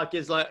Fabok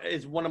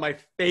is one of my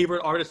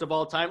favorite artists of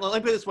all time. Let me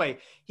put it this way.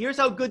 Here's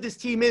how good this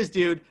team is,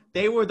 dude.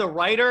 They were the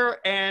writer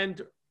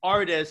and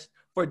artist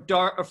for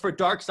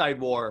Darkseid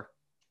War.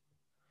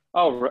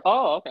 Oh,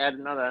 okay. I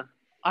didn't know that.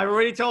 I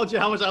already told you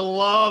how much I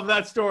love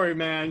that story,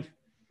 man.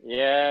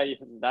 Yeah,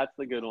 that's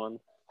the good one.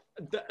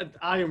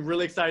 I am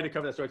really excited to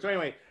cover that story. So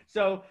anyway,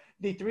 so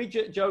the 3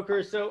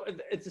 Jokers. So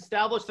it's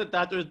established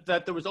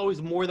that there was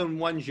always more than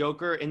one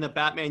Joker in the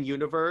Batman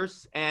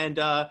universe. And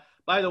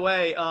by the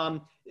way,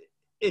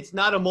 it's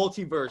not a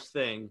multiverse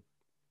thing.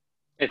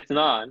 It's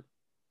not.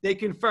 They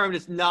confirmed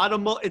it's not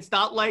it's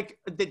not like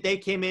that they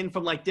came in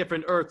from like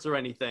different Earths or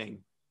anything.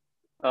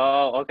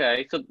 Oh,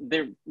 okay. So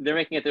they're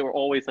making it there were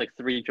always like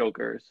 3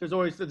 Jokers. There's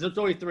always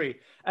 3.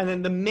 And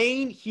then the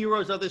main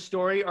heroes of the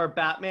story are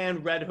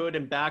Batman, Red Hood,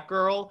 and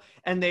Batgirl.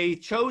 And they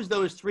chose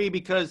those 3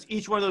 because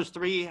each one of those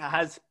 3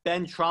 has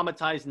been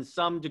traumatized in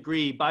some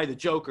degree by the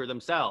Joker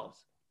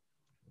themselves.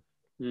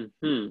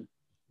 Mm-hmm.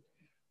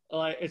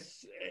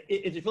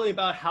 It's really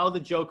about how the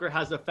Joker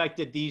has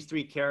affected these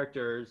 3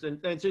 characters, and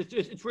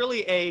it's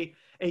really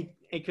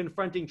a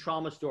confronting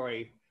trauma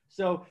story.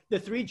 So the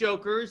 3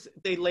 Jokers,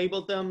 they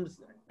labeled them.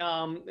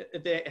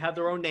 They have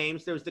their own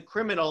names. There's the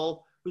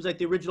criminal, who's like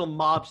the original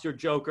mobster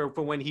Joker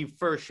from when he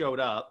first showed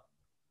up.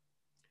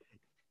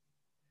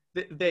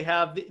 They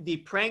have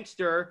the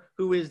prankster,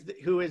 who is the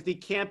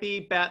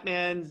campy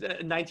Batman's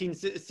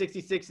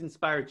 1966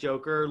 inspired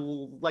Joker,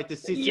 like the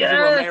Cesar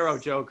Romero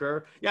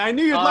Joker. Yeah, I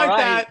knew you'd like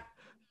that.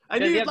 I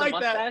knew you'd like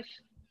that.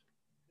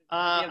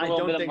 I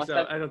don't think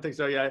so. I don't think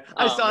so. Yeah,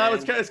 I saw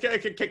that.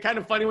 It's kind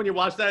of funny when you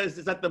watch that.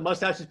 Is that the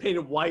mustache is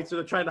painted white, so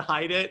they're trying to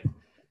hide it?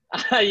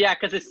 Yeah,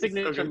 because his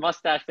signature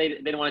mustache, they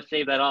didn't want to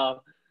shave that off.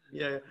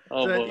 Yeah.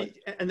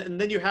 And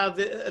then you have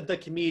the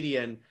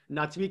comedian,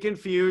 not to be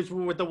confused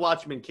with the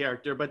Watchmen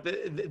character, but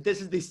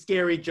this is the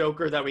scary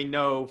Joker that we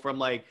know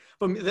from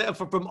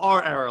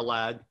our era,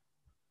 lad.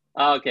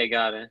 Okay,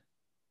 got it.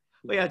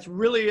 But yeah, it's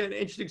really an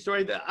interesting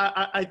story. That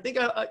I think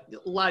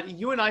lad,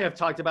 you and I have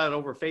talked about it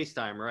over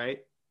FaceTime, right?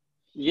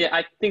 Yeah,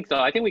 I think so.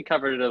 I think we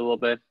covered it a little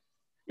bit.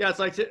 Yeah, it's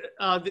like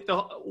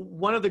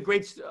one of the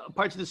great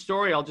parts of the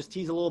story, I'll just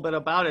tease a little bit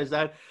about it, is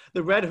that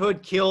the Red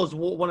Hood kills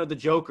one of the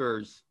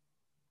Jokers.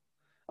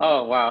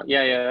 Oh, wow.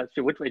 Yeah, that's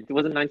true. Which way?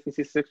 Was it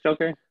 1966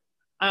 Joker?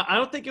 I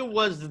don't think it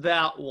was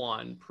that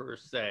one per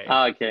se.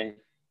 Oh, okay.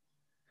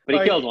 But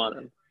he killed one of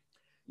them.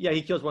 Yeah,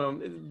 he kills one of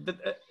them.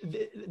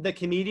 The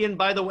comedian,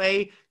 by the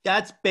way,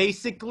 that's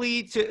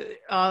basically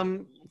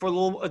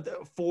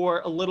for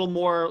a little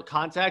more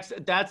context.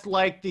 That's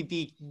like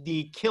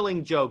the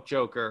Killing Joke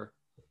Joker.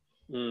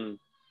 Mm.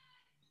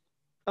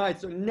 All right,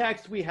 so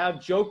next we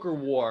have Joker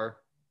War,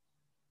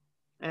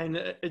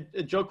 and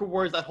Joker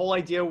War is that whole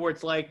idea where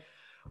it's like,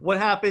 what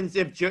happens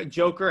if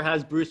Joker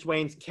has Bruce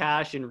Wayne's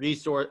cash and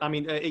resource? I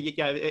mean,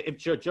 if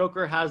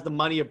Joker has the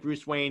money of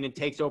Bruce Wayne and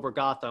takes over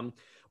Gotham,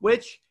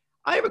 which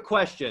I have a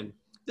question.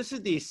 This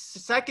is the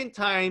second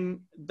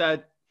time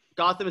that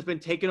Gotham has been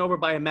taken over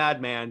by a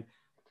madman.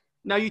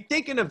 Now, you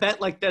think an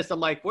event like this, I'm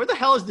like, where the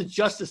hell is the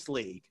Justice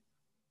League?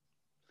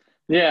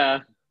 Yeah.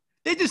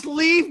 They just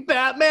leave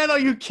Batman? Are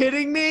you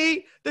kidding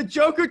me? The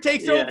Joker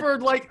takes over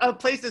like a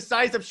place the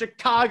size of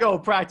Chicago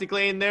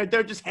practically, and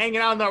they're just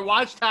hanging out in their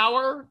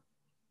watchtower.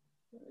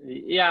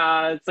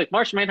 Yeah, it's like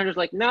Martian Manhunter's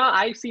like, no,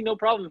 I see no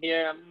problem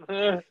here.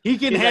 He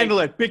can handle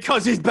it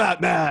because he's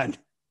Batman.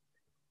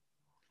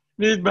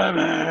 He's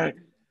Batman.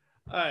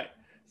 All right.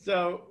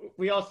 So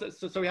we also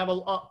we have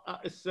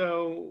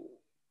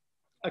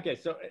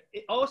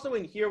also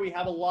in here we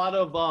have a lot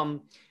of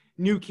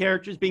new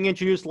characters being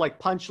introduced, like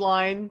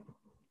Punchline.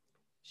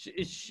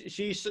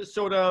 She's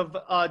sort of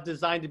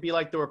designed to be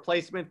like the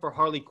replacement for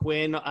Harley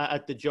Quinn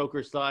at the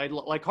Joker side.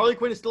 Like Harley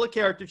Quinn is still a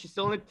character. She's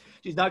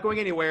not going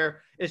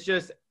anywhere. It's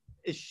just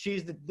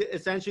she's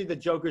essentially the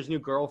Joker's new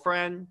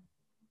girlfriend.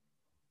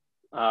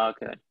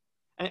 Okay.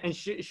 And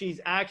she's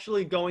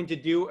actually going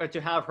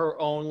to have her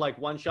own like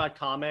one-shot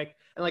comic,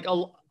 and like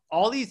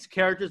all these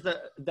characters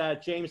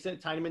that James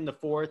Tynion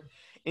IV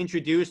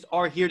introduced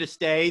are here to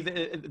stay.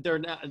 They're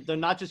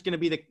not just going to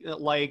be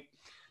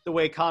the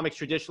way comics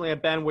traditionally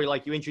have been, where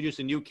like you introduce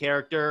a new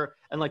character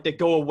and like they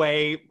go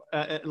away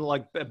and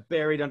like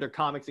buried under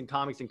comics and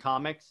comics and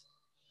comics.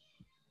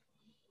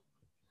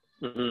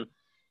 Mm-hmm.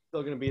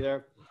 Still going to be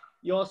there.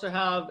 You also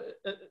have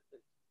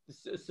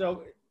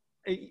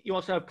you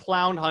also have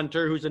Clown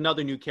Hunter, who's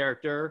another new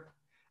character,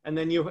 and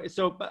then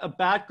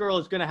Batgirl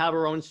is going to have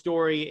her own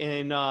story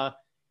in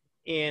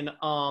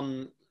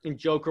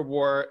Joker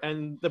War,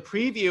 and the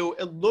preview,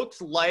 it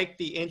looks like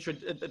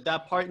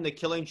that part in the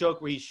Killing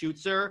Joke where he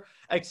shoots her,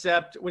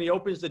 except when he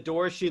opens the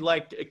door, she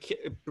like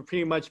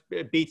pretty much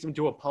beats him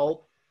to a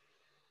pulp.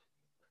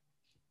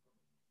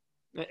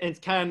 And it's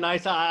kind of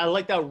nice. I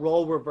like that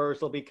role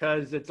reversal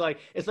because it's like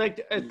it's like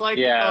the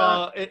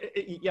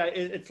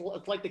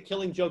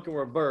Killing Joke in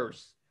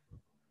reverse.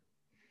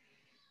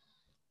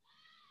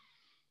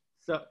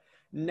 So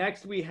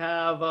next we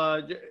have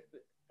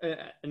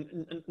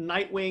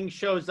Nightwing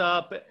shows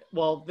up.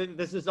 Well,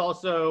 this is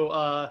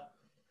also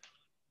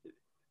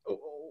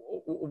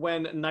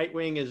when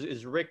Nightwing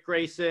is Rick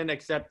Grayson,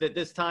 except that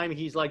this time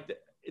he's like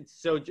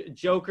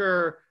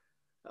Joker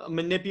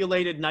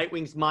manipulated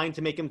Nightwing's mind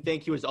to make him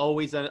think he was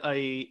always an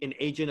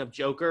agent of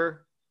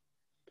Joker.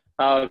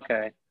 Oh,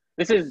 okay.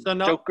 This is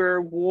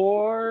Joker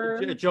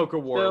War? Joker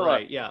War,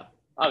 right, yeah.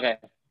 Okay.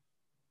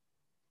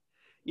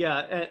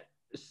 Yeah,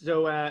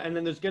 and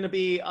then there's going to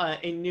be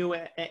a new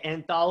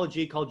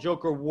anthology called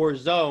Joker War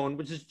Zone,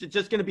 which is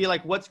just going to be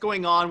like what's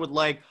going on with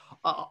like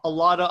a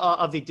lot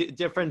of the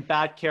different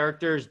bad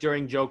characters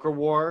during Joker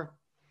War.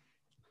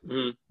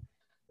 Mm.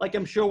 Like,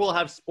 I'm sure we'll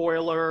have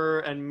Spoiler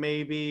and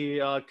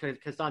maybe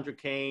Cassandra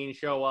Cain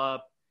show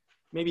up,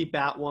 maybe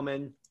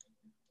Batwoman.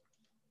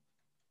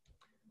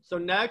 So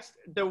next,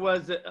 there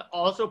was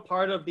also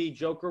part of the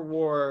Joker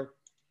War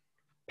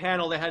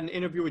panel. They had an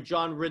interview with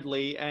John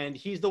Ridley, and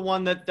he's the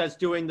one that's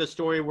doing the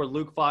story where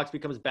Luke Fox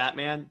becomes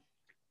Batman.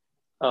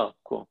 Oh,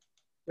 cool.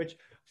 Which,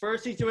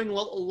 first he's doing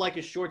like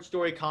a short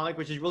story comic,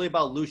 which is really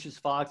about Lucius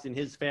Fox and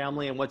his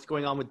family and what's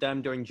going on with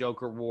them during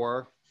Joker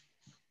War.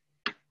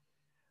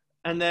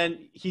 And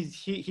then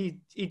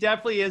he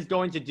definitely is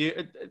going to do.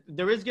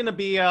 There is going to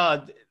be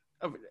at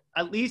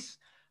least,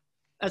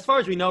 as far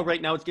as we know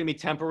right now, it's going to be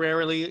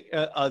temporarily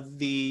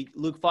the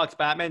Luke Fox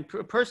Batman.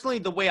 Personally,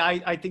 the way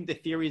I think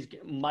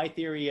my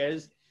theory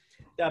is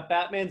that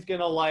Batman's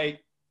going to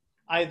like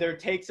either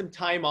take some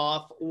time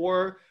off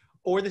or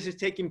this is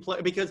taking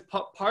place because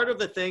part of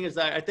the thing is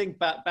that I think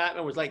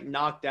Batman was like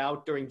knocked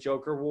out during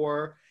Joker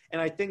War. And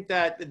I think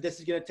that this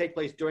is going to take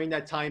place during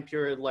that time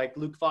period. Like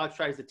Luke Fox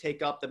tries to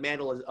take up the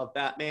mantle of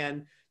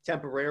Batman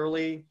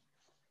temporarily.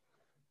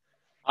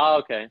 Oh,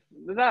 okay.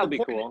 That would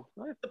be cool.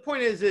 The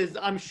point is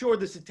I'm sure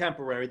this is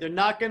temporary. They're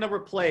not going to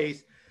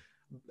replace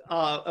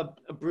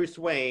Bruce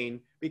Wayne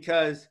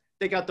because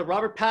they got the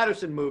Robert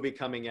Pattinson movie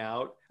coming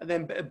out. And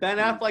then Ben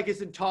Affleck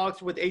is in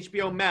talks with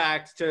HBO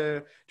Max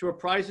to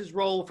reprise his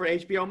role for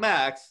HBO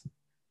Max.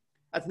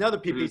 That's another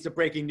piece of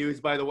breaking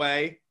news, by the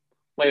way.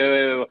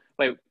 Wait.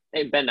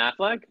 Hey, Ben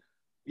Affleck?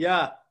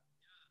 Yeah.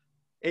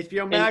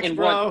 HBO Max,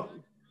 bro.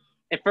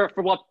 And for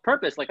what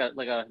purpose? Like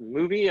a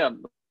movie?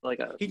 Like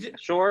a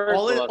short?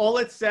 All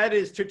it said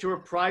is to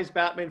reprise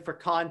Batman for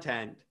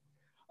content.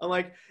 I'm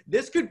like,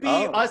 this could be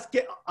us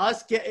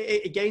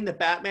getting the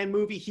Batman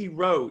movie he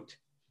wrote.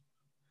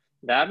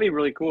 That'd be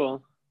really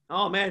cool.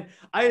 Oh man,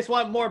 I just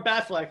want more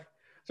Batfleck.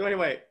 So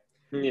anyway,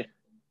 Yeah.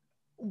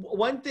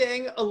 one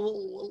thing,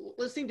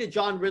 listening to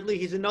John Ridley,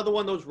 he's another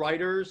one of those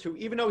writers who,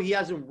 even though he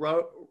hasn't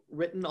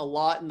written a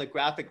lot in the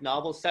graphic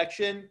novel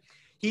section,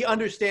 he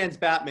understands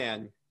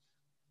Batman.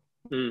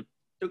 Mm.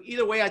 So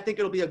either way, I think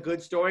it'll be a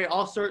good story.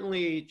 I'll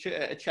certainly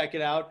check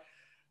it out.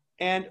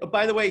 And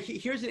by the way,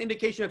 here's an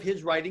indication of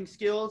his writing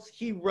skills.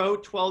 He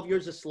wrote 12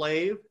 Years a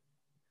Slave,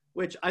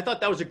 which I thought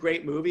that was a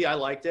great movie. I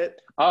liked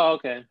it. Oh,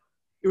 okay.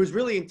 It was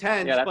really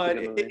intense, Yeah, that's but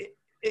a good movie.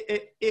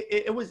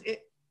 it was.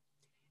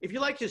 If you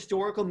like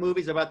historical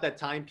movies about that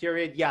time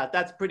period, yeah,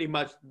 that's pretty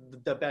much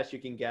the best you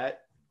can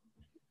get.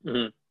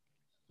 Mm-hmm.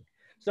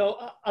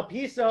 So a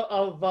piece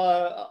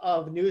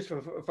of news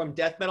from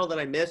death metal that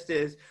I missed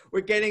is we're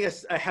getting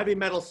a heavy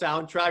metal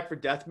soundtrack for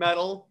death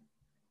metal.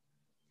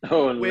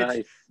 Oh, which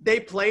nice. They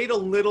played a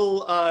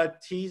little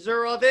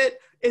teaser of it.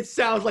 It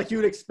sounds like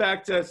you'd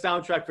expect a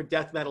soundtrack for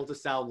death metal to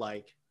sound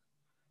like.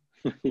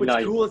 What's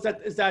Nice. cool is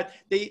that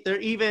they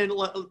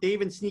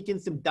even sneak in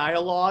some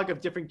dialogue of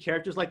different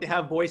characters. Like they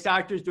have voice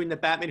actors doing the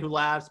Batman Who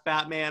Laughs,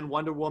 Batman,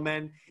 Wonder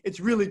Woman. It's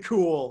really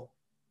cool.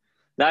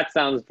 That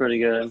sounds pretty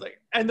good.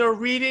 And they're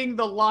reading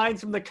the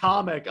lines from the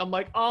comic. I'm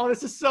like, oh,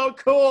 this is so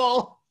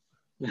cool.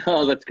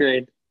 Oh, that's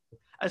great.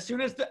 As soon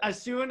as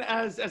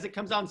it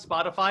comes on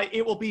Spotify,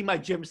 it will be my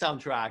gym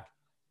soundtrack.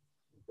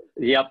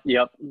 Yep.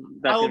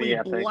 I will be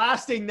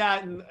blasting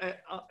that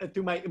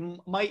through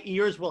my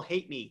ears will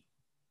hate me.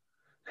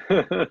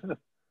 All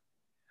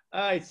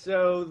right,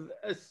 so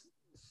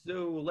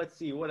let's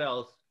see what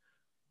else.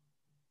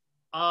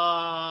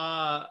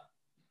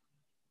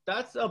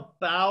 That's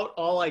about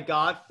all I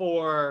got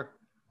for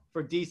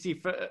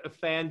DC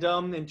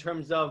fandom in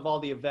terms of all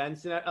the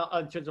events and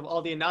in terms of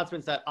all the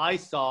announcements that I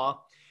saw.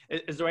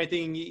 Is there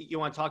anything you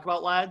want to talk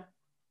about, Lad,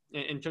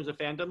 in terms of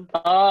fandom?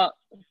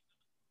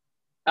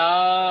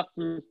 Fandom.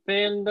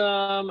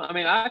 I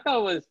mean, I thought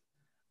it was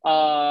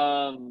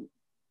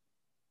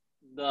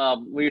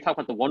we were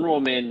talking about the Wonder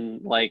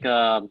Woman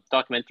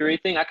documentary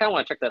thing. I kind of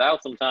want to check that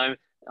out sometime.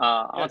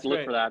 I'll have to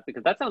look for that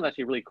because that sounds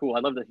actually really cool.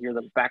 I'd love to hear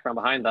the background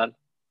behind that.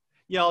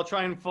 Yeah, I'll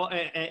try and find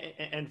it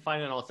and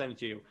I'll send it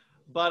to you.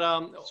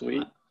 But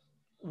sweet.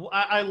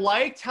 I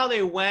liked how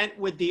they went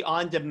with the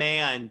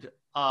on-demand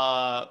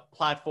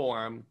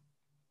platform.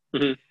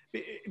 Mm-hmm.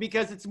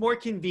 Because it's more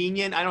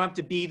convenient. I don't have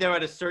to be there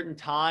at a certain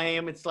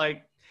time. It's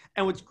like,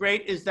 and what's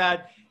great is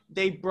that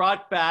they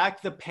brought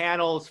back the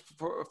panels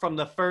from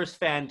the first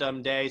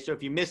fandom day. So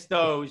if you missed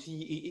those,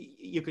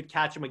 you could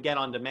catch them again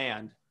on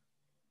demand.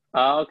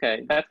 Oh,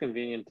 okay. That's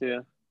convenient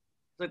too.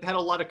 So it had a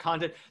lot of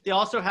content. They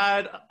also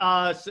had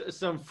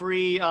some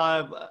free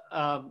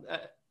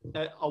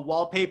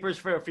wallpapers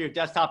for your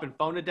desktop and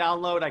phone to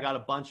download. I got a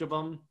bunch of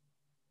them.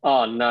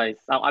 Oh, nice.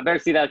 I better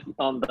see that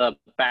on the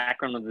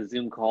background of the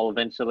Zoom call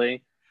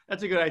eventually.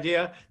 That's a good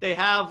idea. They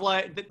have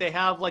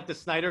the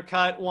Snyder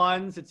Cut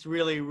ones. It's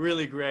really,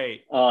 really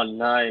great. Oh,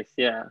 nice.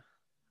 Yeah.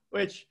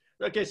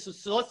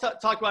 So let's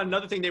talk about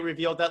another thing they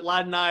revealed that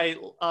Lad and I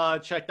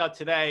checked out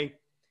today.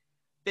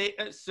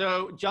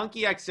 So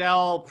Junkie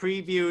XL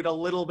previewed a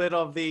little bit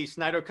of the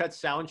Snyder Cut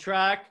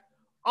soundtrack.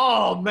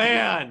 Oh,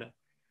 man.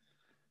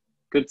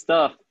 Good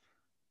stuff.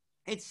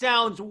 It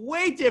sounds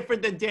way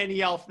different than Danny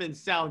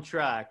Elfman's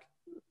soundtrack.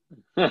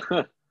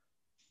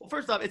 Well,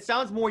 first off, it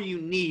sounds more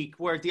unique,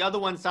 whereas the other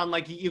ones sound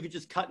like you could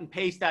just cut and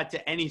paste that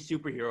to any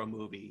superhero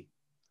movie.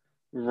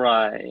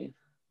 Right.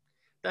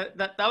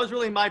 That was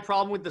really my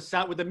problem with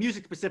the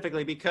music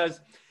specifically, because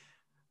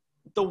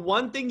the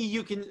one thing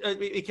you can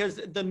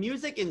because the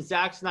music in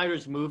Zack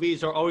Snyder's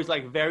movies are always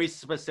like very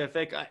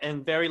specific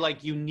and very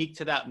like unique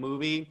to that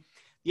movie.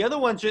 The other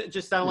ones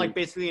just sound like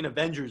basically an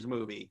Avengers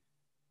movie.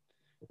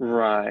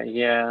 Right,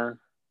 yeah.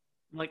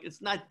 Like,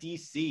 it's not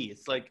DC.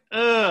 It's like,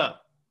 ugh.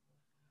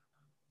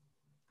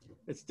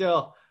 It's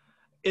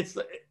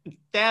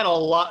that a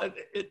lot.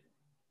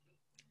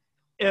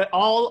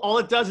 All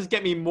it does is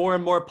get me more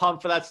and more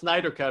pumped for that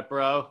Snyder Cut,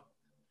 bro.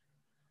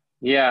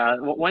 Yeah.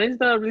 When is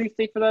the release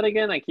date for that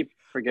again? I keep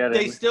forgetting.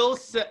 They still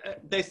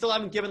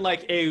haven't given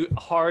like a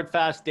hard,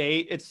 fast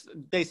date.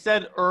 They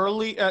said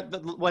early,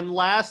 when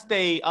last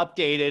they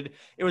updated,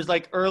 it was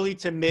like early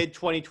to mid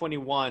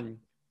 2021.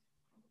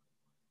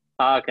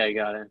 Okay,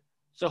 got it.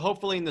 So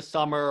hopefully in the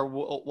summer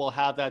we'll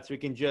have that, so we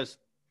can just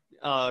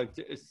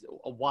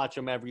watch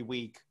them every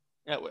week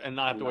and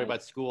not have to worry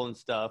about school and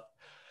stuff.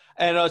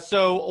 And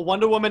so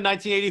Wonder Woman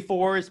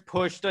 1984 is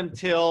pushed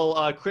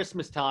until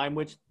Christmas time,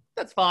 which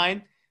that's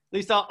fine.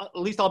 At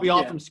least I'll be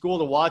off from school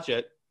to watch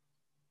it.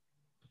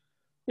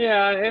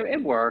 Yeah,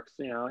 it works.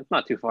 You know, it's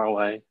not too far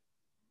away.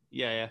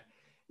 Yeah.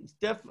 It's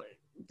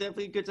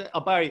definitely good.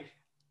 Barry,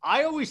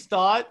 I always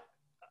thought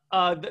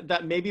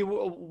that maybe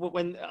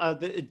when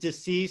the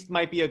Deceased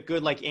might be a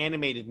good like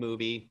animated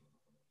movie.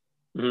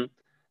 Mm-hmm.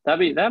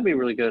 That'd be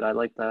really good. I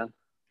like that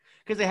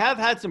because they have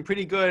had some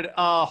pretty good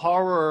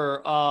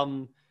horror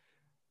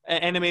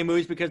anime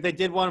movies. Because they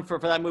did one for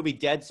that movie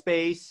Dead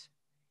Space,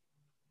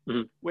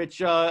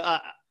 which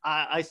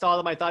I saw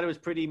them. I thought it was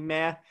pretty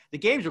meh. The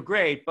games were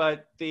great,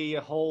 but the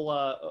whole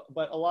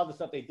but a lot of the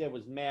stuff they did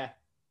was meh.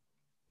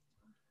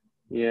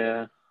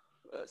 Yeah.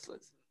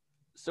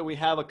 So we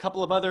have a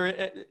couple of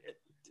other.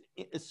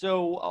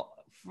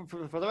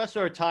 For the rest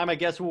of our time, I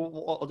guess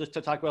we'll just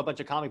talk about a bunch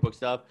of comic book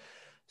stuff.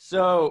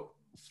 So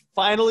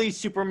finally,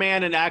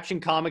 Superman and Action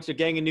Comics are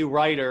getting a new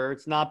writer.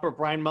 It's not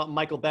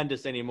Michael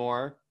Bendis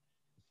anymore.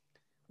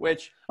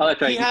 Which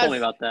that's right. You told me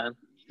about that.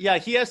 Yeah,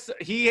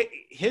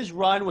 his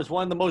run was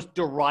one of the most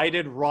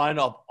derided run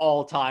of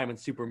all time in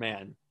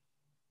Superman.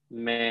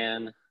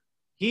 Man.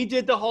 He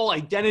did the whole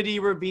identity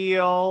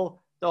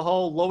reveal, the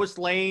whole Lois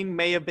Lane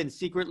may have been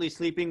secretly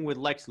sleeping with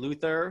Lex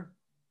Luthor.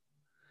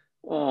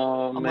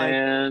 Oh,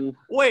 man. Like,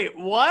 wait,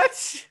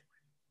 what?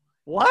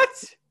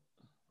 What?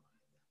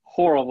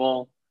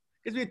 Horrible.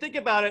 Because when you think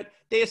about it,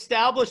 they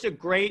established a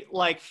great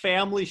like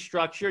family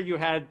structure. You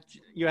had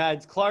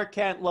Clark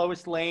Kent,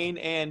 Lois Lane,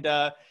 and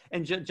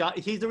John.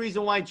 He's the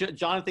reason why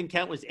Jonathan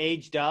Kent was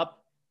aged up.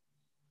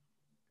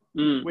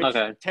 Which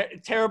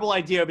terrible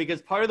idea,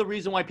 because part of the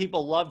reason why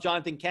people love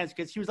Jonathan Kent is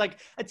because he was like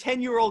a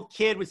 10-year-old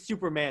kid with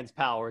Superman's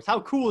powers.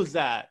 How cool is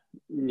that?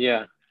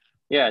 Yeah,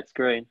 it's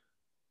great.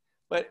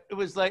 But it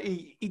was like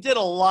he did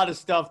a lot of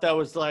stuff that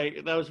was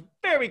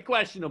very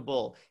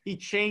questionable. He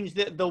changed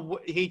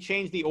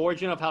the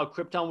origin of how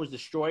Krypton was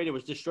destroyed. It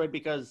was destroyed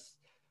because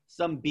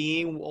some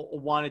being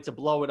wanted to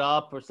blow it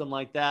up or something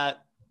like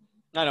that.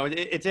 I don't know.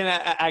 It's in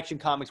Action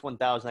Comics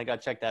 1000. I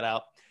got to check that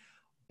out.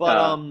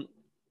 But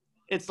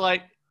it's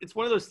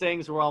one of those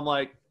things where I'm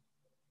like,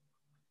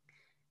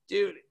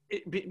 dude.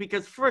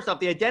 Because first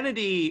off, the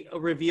identity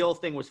reveal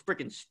thing was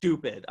freaking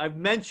stupid. I've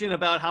mentioned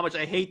about how much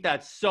I hate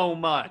that so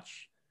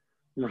much.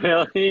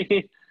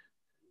 Really?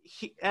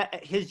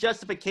 His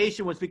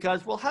justification was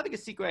because, well, having a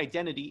secret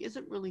identity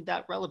isn't really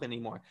that relevant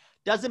anymore.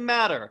 Doesn't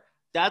matter.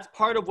 That's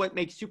part of what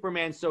makes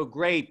Superman so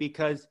great,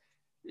 because,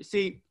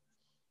 see,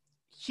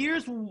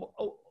 here's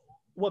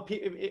what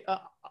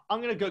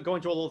I'm going to go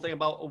into a little thing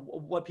about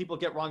what people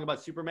get wrong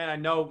about Superman. I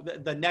know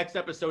the next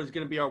episode is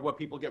going to be what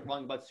people get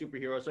wrong about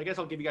superheroes, so I guess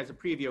I'll give you guys a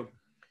preview.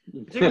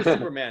 Particularly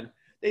Superman.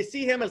 They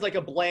see him as like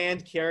a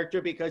bland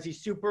character because he's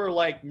super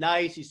like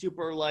nice. He's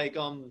super like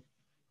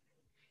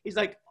he's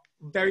like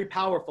very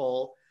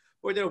powerful,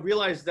 or they'll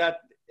realize that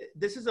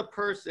this is a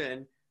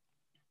person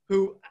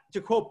who,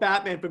 to quote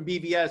Batman from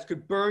BVS,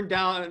 could burn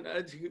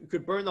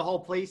the whole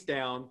place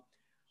down,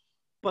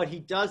 but he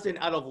doesn't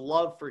out of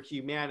love for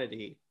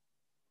humanity.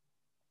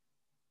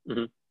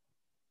 Mm-hmm.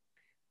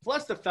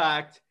 Plus the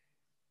fact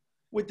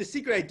with the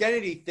secret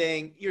identity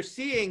thing, you're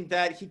seeing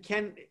that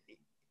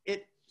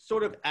it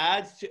sort of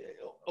adds to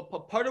a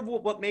part of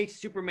what makes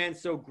Superman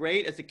so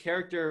great as a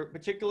character,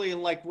 particularly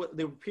in like what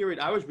the period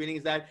I was reading,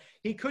 is that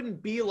he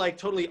couldn't be like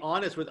totally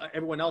honest with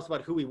everyone else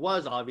about who he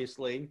was,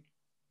 obviously.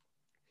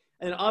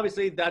 And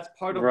obviously that's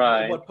part of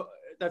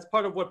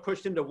what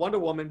pushed him to Wonder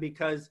Woman,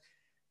 because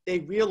they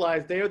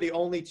realized they are the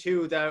only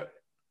two that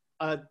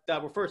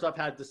were first off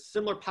had the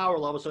similar power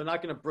level, so they're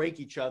not going to break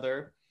each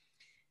other.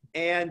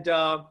 And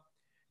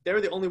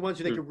they're the only ones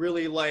who they could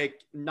really like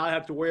not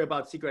have to worry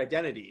about secret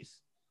identities.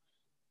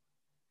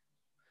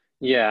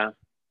 Yeah.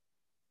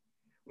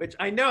 Which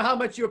I know how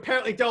much you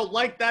apparently don't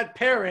like that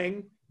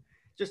pairing,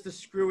 just to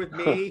screw with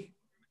me.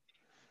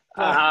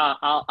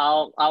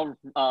 I'll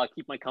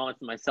keep my comments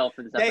to myself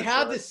for this episode. They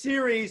have the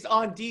series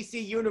on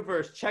DC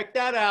Universe. Check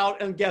that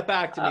out and get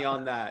back to me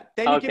on that.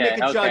 Then you can make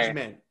a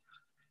judgment.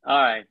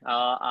 All right.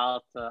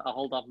 I'll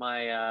hold off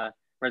my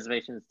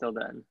reservations till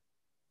then.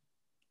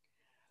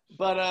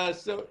 But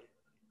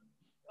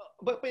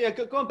yeah,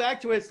 going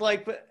back to it, it's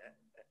like,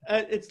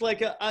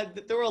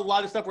 there were a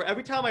lot of stuff where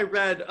every time I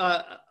read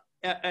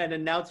an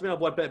announcement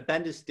of what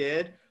Bendis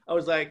did, I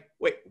was like,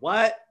 wait,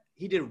 what?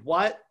 He did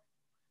what?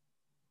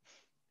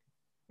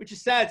 Which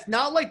is sad. It's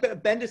not like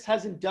Bendis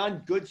hasn't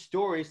done good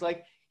stories.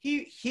 Like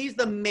he's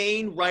the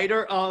main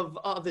writer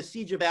of the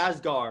Siege of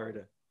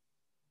Asgard.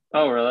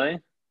 Oh, really?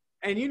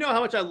 And you know how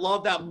much I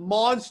love that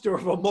monster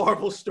of a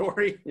Marvel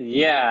story.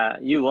 Yeah,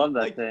 you love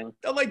that thing.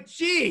 I'm like,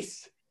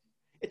 geez,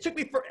 it took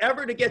me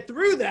forever to get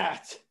through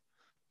that.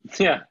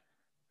 Yeah.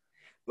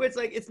 But it's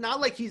like, it's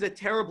not like he's a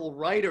terrible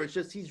writer. It's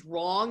just he's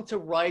wrong to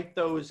write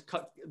those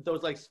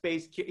like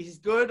space. He's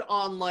good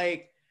on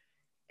like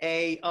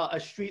a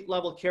street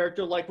level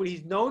character. Like what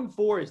he's known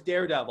for is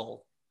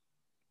Daredevil.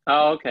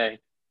 Oh, okay.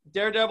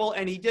 Daredevil,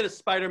 and he did a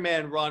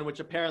Spider-Man run, which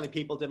apparently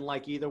people didn't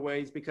like either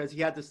ways, because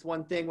he had this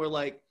one thing where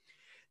like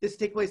this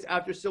takes place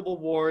after Civil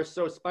War.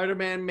 So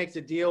Spider-Man makes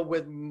a deal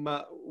with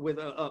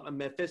a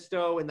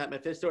Mephisto, and that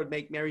Mephisto would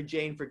make Mary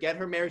Jane forget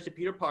her marriage to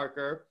Peter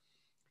Parker.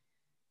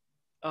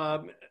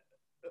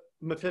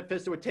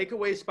 Mephisto would take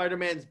away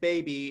Spider-Man's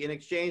baby in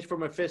exchange for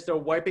Mephisto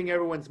wiping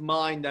everyone's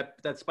mind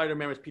that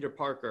Spider-Man was Peter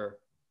Parker.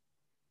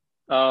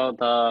 Oh,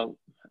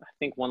 I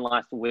think One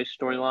Last Wish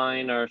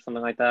storyline or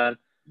something like that.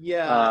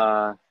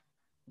 Yeah,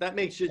 that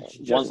makes it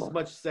just as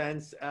much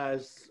sense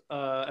as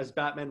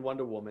Batman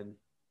Wonder Woman.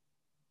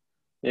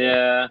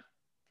 Yeah.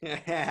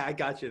 I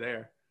got you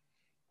there.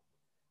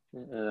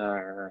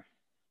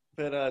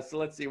 But so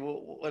let's see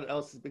what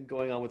else has been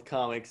going on with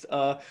comics.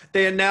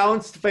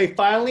 They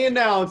finally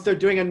announced they're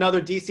doing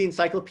another DC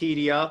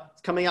Encyclopedia.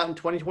 It's coming out in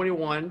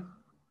 2021.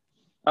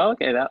 Oh,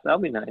 okay, that'll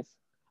be nice.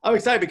 I'm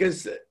excited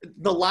because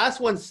the last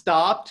one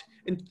stopped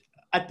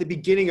at the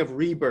beginning of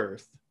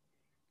Rebirth.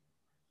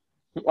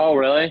 Oh,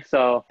 really?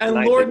 So And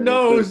nice. They Lord can include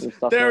knows some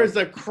stuff there there. is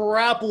a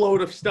crap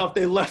load of stuff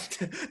they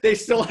left. They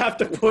still have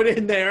to put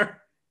in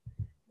there.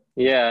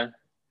 Yeah.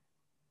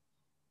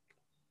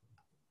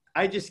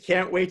 I just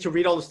can't wait to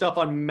read all the stuff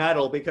on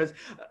Metal because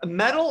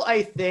Metal,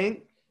 I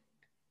think,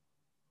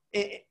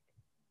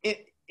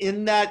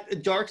 in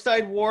that Dark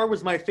Side War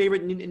was my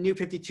favorite New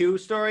 52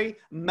 story.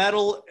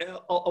 Metal,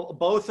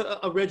 both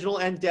original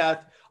and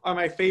Death, are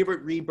my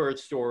favorite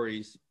Rebirth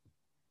stories.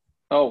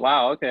 Oh,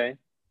 wow. Okay.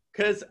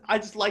 Because I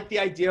just like the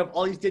idea of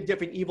all these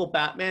different evil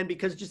Batman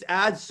because it just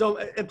adds so.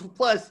 And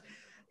plus,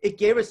 it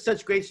gave us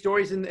such great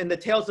stories in the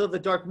Tales of the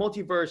Dark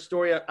Multiverse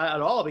story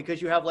at all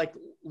because you have like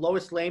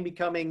Lois Lane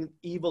becoming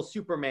evil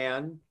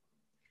Superman.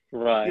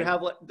 Right. You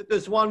have like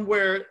this one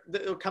where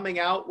they're coming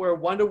out where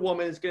Wonder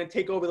Woman is going to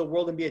take over the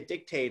world and be a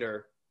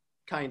dictator,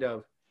 kind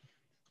of.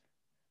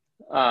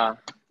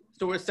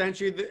 So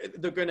essentially,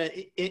 they're going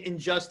to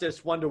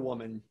injustice Wonder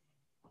Woman.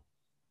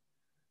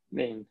 I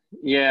mean,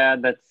 yeah,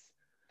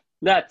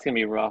 that's gonna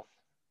be rough.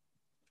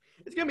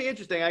 It's gonna be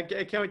interesting. I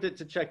can't wait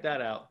to check that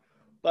out.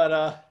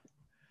 But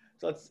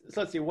so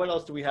let's see. What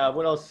else do we have?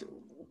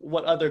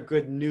 What other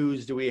good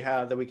news do we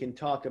have that we can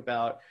talk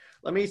about?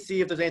 Let me see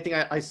if there's anything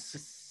I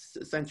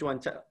sent you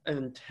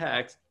in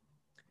text.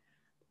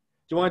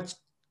 Do you want to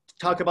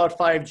talk about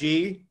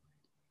 5G?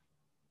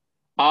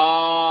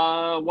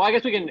 Well, I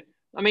guess we can.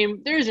 I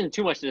mean, there isn't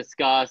too much to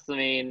discuss. I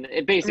mean,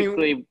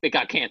 it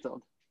got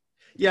canceled.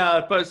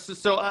 Yeah, but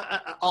so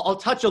I'll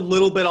touch a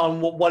little bit on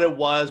what it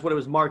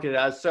was marketed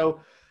as.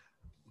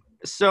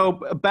 So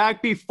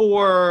back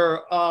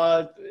before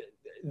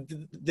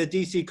the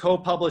DC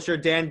co-publisher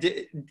Dan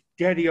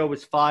Didio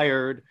was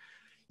fired,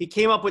 he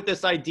came up with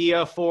this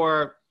idea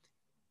for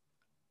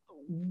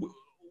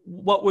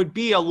what would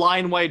be a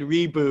line-wide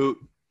reboot,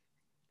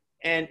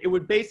 and it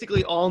would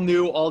basically all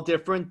new, all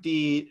different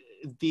the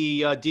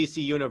DC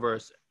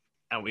universe,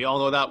 and we all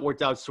know that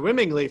worked out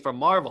swimmingly for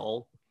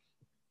Marvel.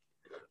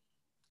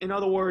 In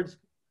other words,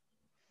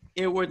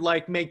 it would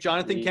like make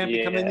Jonathan Kent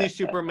become a new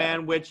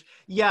Superman, which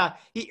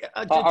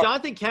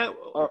Jonathan Kent.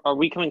 Are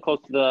we coming close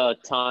to the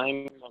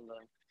time on the?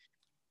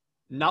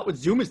 Not what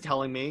Zoom is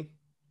telling me.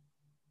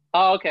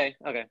 Oh, okay,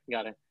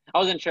 got it. I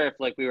wasn't sure if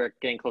like we were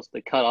getting close to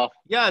the cutoff.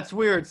 Yeah, it's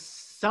weird.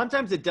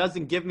 Sometimes it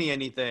doesn't give me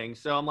anything,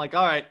 so I'm like,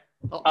 all right,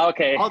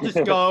 okay, I'll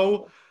just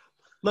go.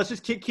 Let's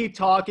just keep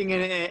talking,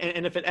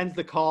 and if it ends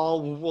the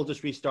call, we'll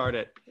just restart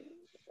it.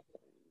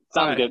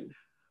 Sounds good.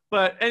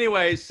 But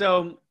anyway,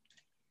 so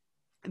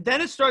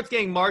then it starts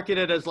getting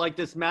marketed as like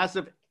this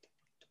massive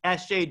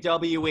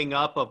SJWing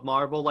up of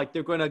Marvel. Like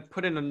they're going to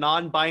put in a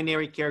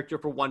non-binary character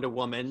for Wonder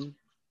Woman,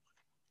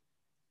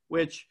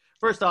 which,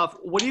 first off,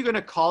 what are you going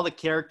to call the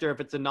character if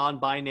it's a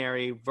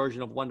non-binary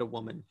version of Wonder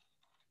Woman?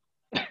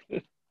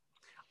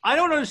 I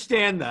don't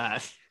understand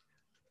that.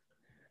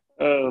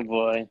 Oh,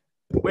 boy.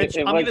 Which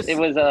I'm going to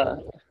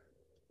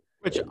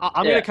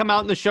come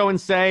out in the show and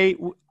say,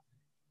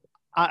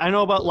 I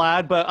know about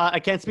Lad, but I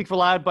can't speak for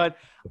Lad, but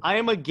I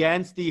am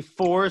against the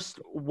forced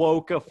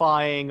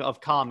wokeifying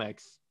of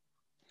comics.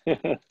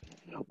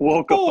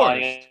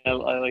 Wokeifying, I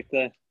like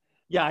that.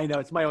 Yeah, I know.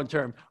 It's my own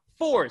term.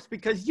 Forced,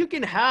 because you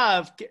can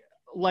have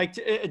like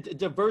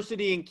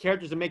diversity in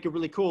characters and make it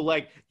really cool.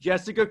 Like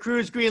Jessica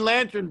Cruz, Green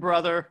Lantern,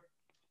 brother.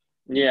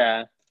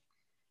 Yeah.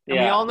 And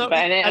we all know,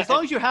 as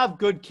long as you have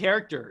good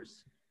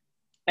characters.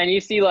 And you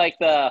see like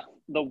the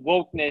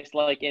wokeness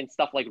like in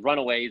stuff like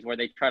Runaways where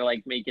they try to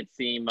like make it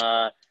seem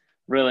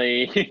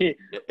really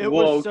it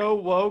was so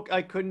woke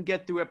I couldn't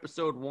get through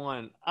episode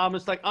 1. I'm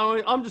just like,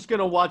 I'm just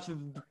gonna watch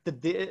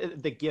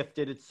the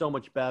Gifted. It's so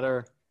much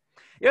better.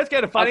 Yeah, it's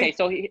kind of funny. Okay,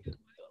 so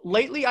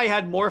lately I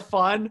had more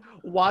fun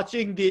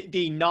watching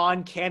the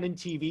non-canon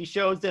TV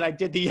shows than I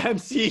did the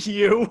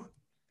MCU.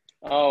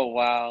 Oh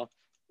wow.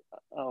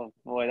 Oh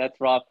boy, that's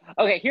rough.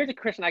 Okay, here's a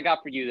question I got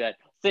for you then.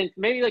 Since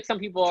maybe like some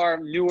people are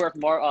newer,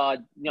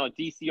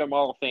 DC or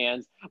Marvel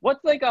fans,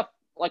 what's like a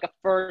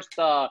first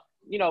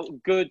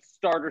good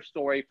starter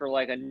story for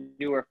like a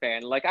newer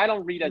fan? Like I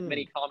don't read as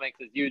many comics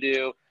as you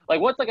do. Like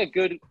what's like a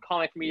good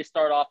comic for me to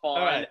start off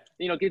on? Right.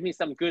 Give me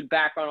some good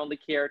background on the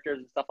characters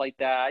and stuff like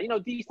that.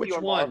 DC Which or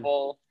one?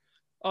 Marvel.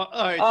 All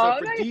right, so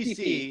for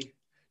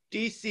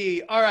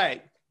DC, all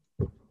right.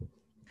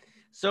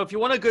 So if you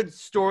want a good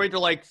story to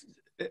like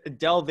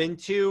delve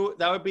into,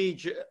 that would be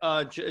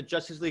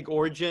Justice League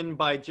Origin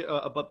by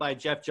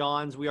Jeff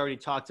Johns. We already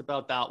talked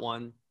about that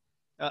one.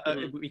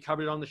 We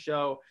covered it on the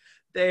show.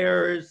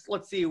 There's,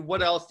 let's see,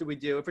 what else do we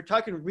do? If we're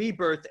talking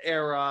Rebirth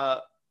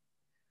era,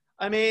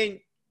 I mean,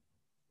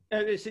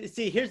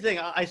 see, here's the thing.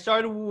 I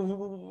started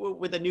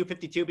with a New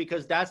 52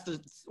 because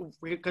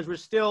because we're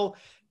still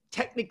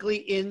technically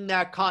in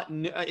that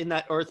in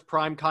that Earth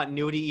Prime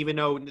continuity, even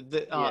though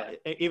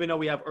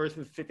we have Earth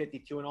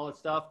 52 and all that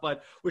stuff,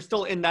 but we're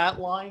still in that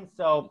line.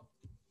 So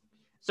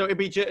it'd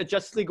be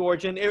Justice League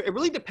Origin. It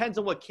really depends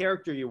on what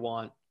character you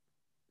want.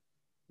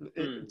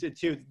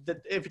 If you're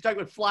talking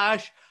about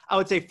Flash, I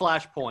would say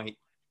Flashpoint.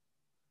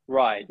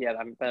 Right. Yeah,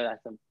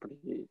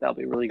 that'll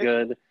be really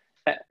good.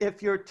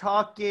 If you're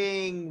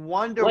talking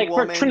Wonder Like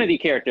Woman, for Trinity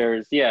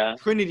characters, yeah.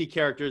 Trinity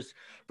characters.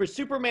 For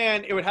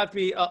Superman, it would have to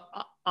be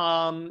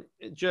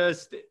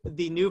just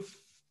the new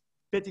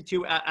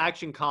 52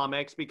 Action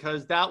Comics,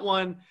 because that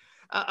one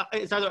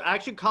it's either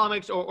Action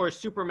Comics or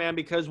Superman,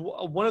 because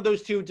one of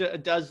those two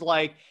does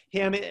like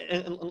him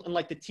in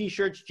like the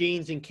t-shirts,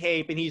 jeans, and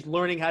cape, and he's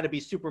learning how to be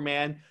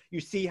Superman. You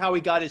see how he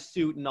got his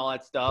suit and all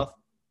that stuff.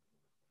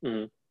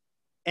 Mm-hmm.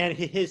 And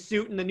his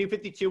suit in the New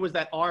 52 was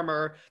that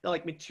armor that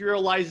like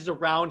materializes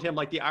around him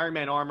like the Iron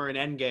Man armor in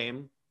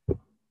Endgame.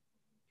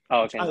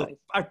 Oh, okay. Nice.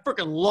 I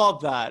freaking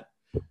love that.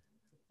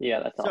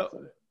 Yeah, that's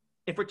awesome.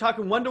 If we're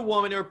talking Wonder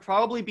Woman, it would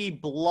probably be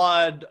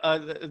Blood.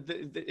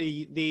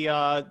 It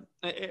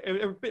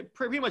would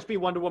pretty much be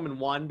Wonder Woman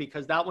 1,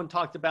 because that one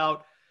talked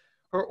about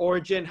her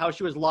origin, how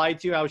she was lied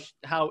to,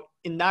 how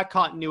in that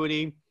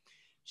continuity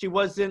she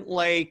wasn't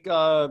like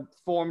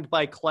formed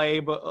by clay,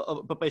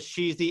 but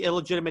she's the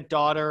illegitimate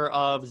daughter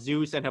of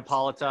Zeus and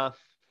Hippolyta.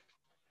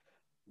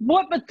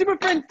 What? But Super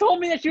Friends told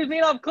me that she was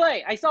made of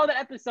clay. I saw that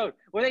episode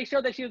where they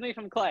showed that she was made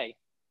from clay.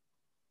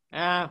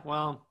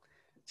 Well,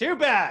 too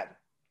bad.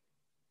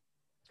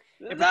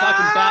 If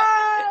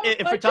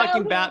we're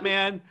talking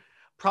Batman,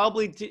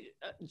 probably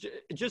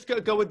just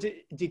go with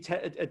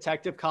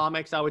Detective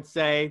Comics, I would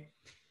say.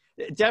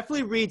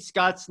 Definitely read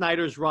Scott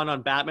Snyder's run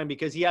on Batman,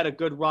 because he had a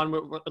good run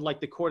with like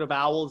the Court of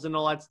Owls and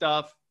all that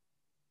stuff.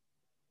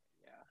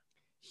 Yeah,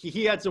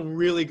 he had some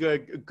really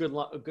good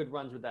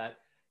runs with that.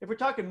 If we're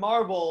talking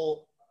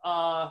Marvel,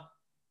 I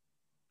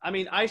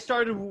mean, I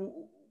started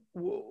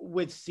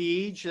with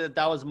Siege.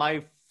 That was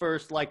my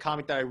first like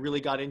comic that I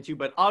really got into,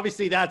 but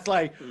obviously that's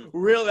like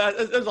real.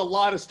 There's a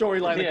lot of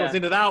storyline that goes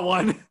into that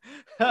one.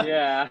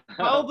 Yeah.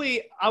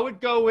 Probably I would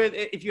go with,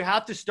 if you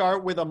have to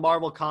start with a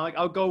Marvel comic,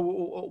 I would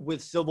go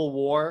with Civil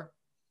War.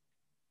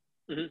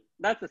 Mm-hmm.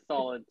 That's a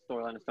solid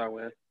storyline to start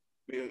with.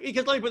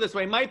 Because let me put it this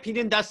way, in my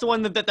opinion, that's the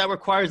one that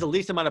requires the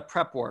least amount of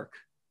prep work.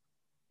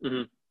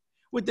 Mm-hmm.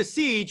 With the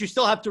Siege, you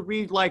still have to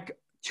read like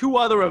 2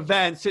 other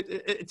events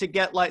to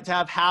get like to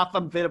have half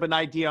a bit of an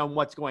idea on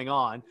what's going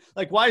on.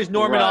 Like, why is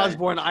Norman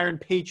Osborn Iron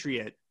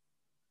Patriot?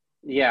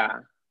 Yeah.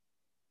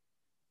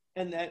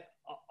 And then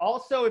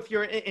also, if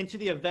you're into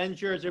the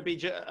Avengers, there'd be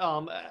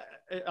Jonathan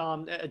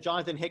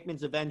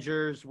Hickman's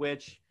Avengers,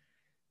 which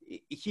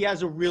he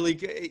has a really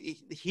good.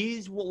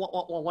 He's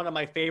one of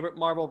my favorite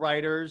Marvel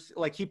writers.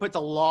 Like, he puts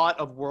a lot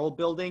of world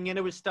building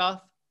into his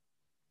stuff.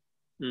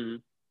 Mm-hmm.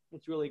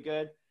 It's really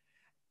good.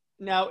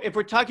 Now, if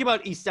we're talking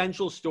about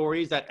essential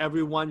stories that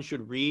everyone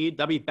should read,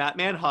 that'd be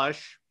Batman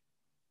Hush.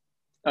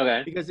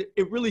 Okay. Because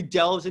it really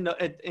delves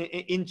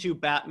into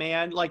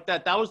Batman. Like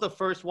that was the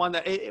first one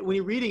that when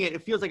you're reading it,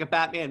 it feels like a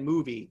Batman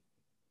movie.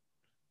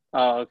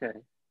 Oh, okay.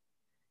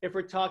 If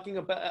we're talking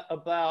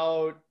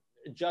about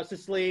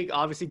Justice League,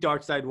 obviously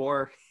Darkseid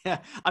War.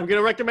 I'm going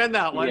to recommend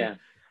that one. Yeah.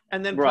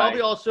 And then probably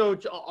also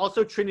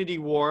Trinity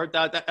War.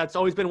 That's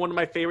always been one of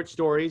my favorite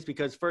stories,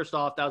 because first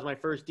off, that was my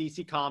first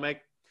DC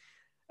comic.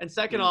 And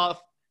second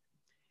off,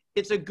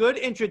 it's a good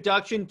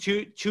introduction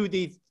to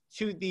the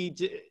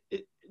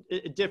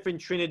different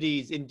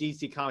trinities in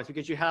DC Comics,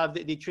 because you have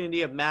the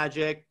Trinity of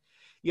Magic,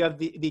 you have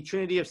the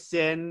Trinity of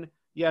Sin,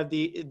 you have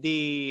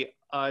the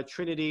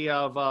Trinity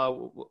of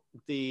trying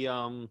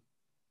to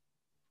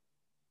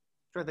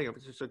think of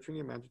it. So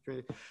Trinity of Magic,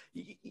 Trinity.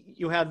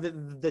 You have the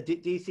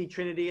DC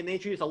Trinity, and they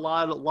introduce a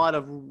lot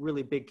of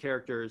really big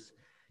characters.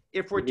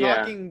 If we're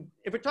talking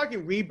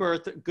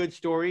Rebirth, good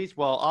stories,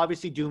 well,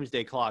 obviously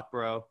Doomsday Clock,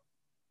 bro.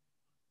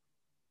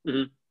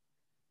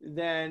 Mm-hmm.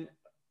 Then,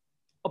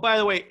 oh, by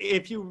the way,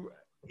 if you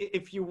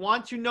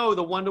want to know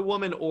the Wonder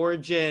Woman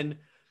origin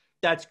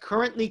that's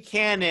currently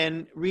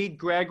canon, read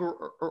Greg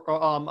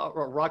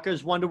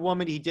Rucka's Wonder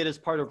Woman he did as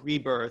part of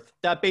Rebirth.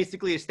 That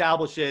basically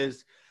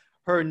establishes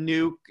her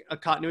new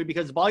continuity,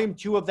 because Volume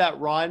 2 of that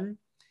run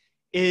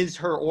is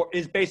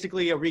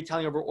basically a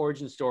retelling of her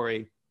origin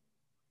story.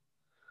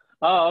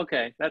 Oh,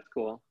 okay. That's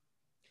cool.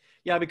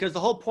 Yeah, because the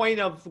whole point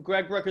of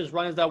Greg Rucka's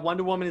run is that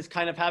Wonder Woman is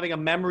kind of having a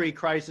memory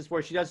crisis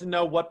where she doesn't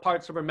know what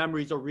parts of her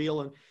memories are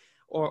real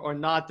or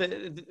not.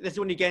 This is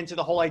when you get into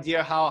the whole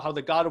idea how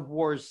the God of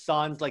War's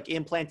sons like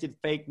implanted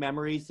fake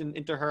memories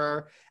into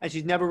her, and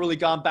she's never really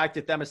gone back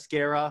to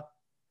Themyscira.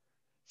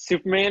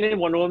 Superman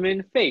and Wonder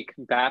Woman fake,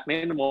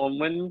 Batman and Wonder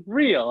Woman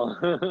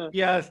real.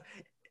 Yes.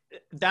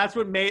 That's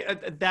what made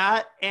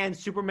that and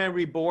Superman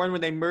Reborn,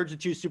 when they merged the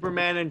two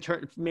Superman and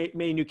made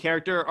a new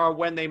character, or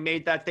when they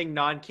made that thing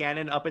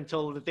non-canon up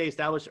until they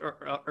established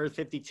Earth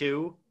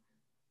 52.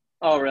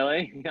 Oh,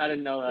 really? I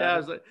didn't know that. Yeah, I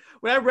was like,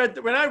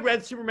 when I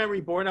read Superman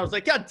Reborn, I was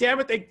like, God damn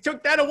it, they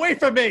took that away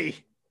from me.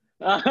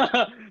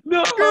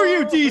 No, screw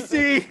you,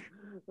 DC.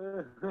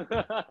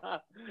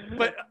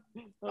 But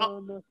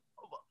no.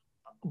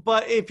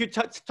 But if you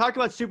talk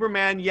about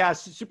Superman,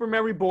 yes,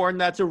 Superman Reborn,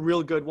 that's a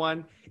real good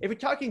one. If you're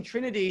talking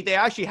Trinity, they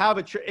actually have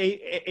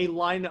a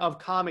line of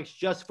comics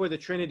just for the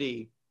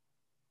Trinity.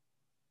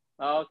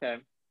 Oh, okay.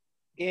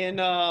 In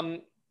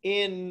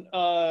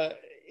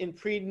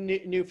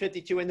pre-New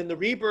 52, and then the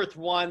Rebirth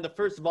one, the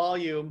first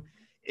volume,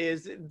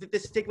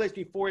 this takes place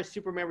before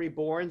Superman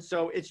Reborn.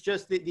 So it's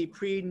just the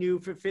pre-New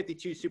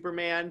 52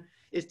 Superman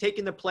is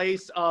taking the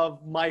place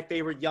of my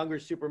favorite younger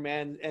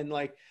Superman, and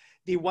like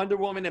the Wonder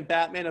Woman and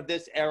Batman of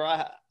this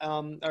era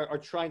are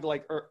trying to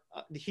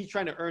he's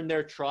trying to earn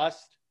their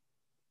trust.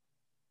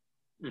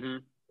 Mm-hmm.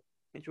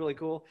 It's really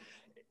cool.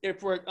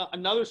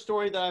 Another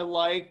story that I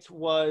liked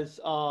was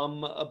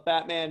a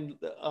Batman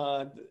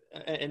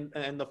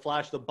and the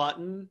Flash, the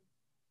Button.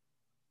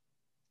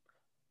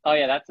 Oh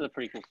yeah, that's a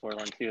pretty cool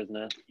storyline too, isn't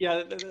it?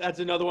 Yeah, that's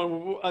another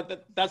one.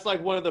 That's like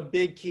one of the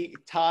big key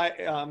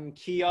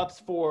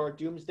ups for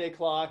Doomsday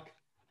Clock.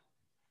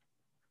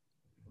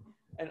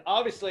 And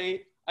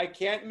obviously, I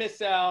can't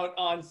miss out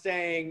on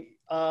saying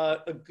a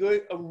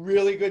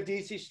really good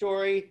DC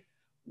story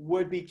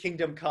would be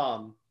Kingdom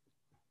Come.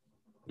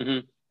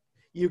 Mm-hmm.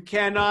 You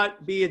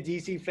cannot be a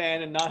DC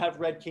fan and not have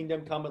read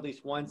Kingdom Come at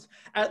least once,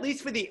 at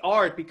least for the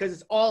art, because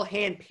it's all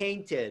hand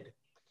painted.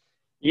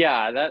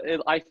 Yeah,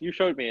 you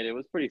showed me it. It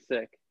was pretty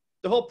sick.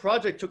 The whole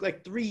project took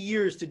like 3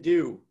 years to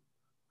do.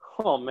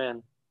 Oh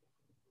man.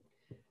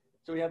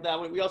 So we have that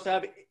one. We also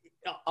have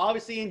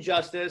obviously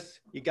Injustice.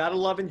 You gotta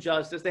love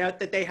Injustice.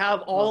 They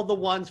have all of the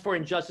ones for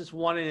Injustice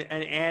 1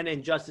 and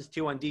Injustice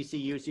 2 on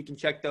DCU, so you can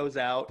check those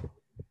out.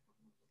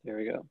 There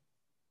we go.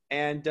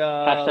 And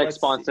hashtag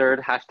sponsored.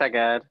 Hashtag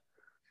ad.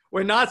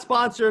 We're not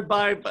sponsored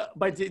by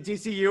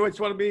DCU. I just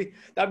want to be.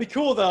 That'd be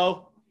cool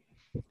though.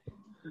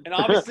 And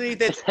obviously,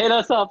 just hit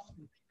us up.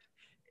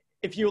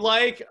 If you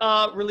like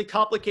really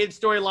complicated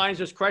storylines,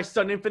 there's Crisis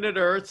on Infinite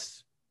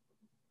Earths.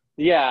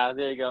 Yeah,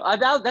 there you go.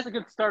 That's a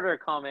good starter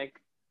comic.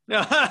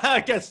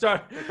 Get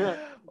started.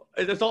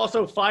 There's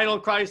also Final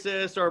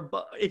Crisis, or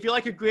if you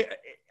like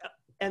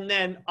and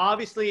then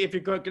obviously if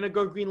you're going to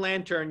go Green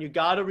Lantern, you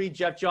got to read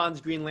Jeff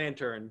Johns' Green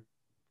Lantern.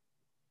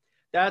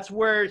 That's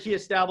where he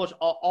established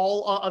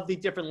all of the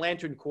different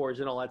Lantern Corps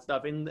and all that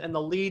stuff, and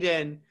the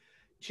lead-in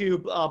to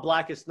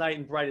Blackest Night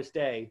and Brightest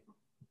Day.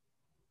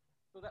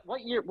 So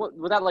what year?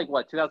 Was that like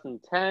what?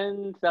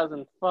 2010,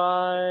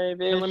 2005?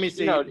 Let me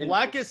see.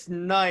 Blackest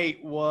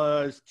Night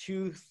was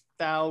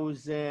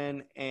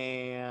 2000,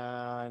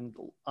 and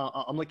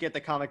I'm looking at the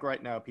comic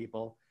right now,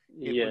 people.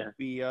 It would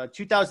be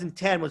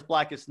 2010 was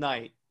Blackest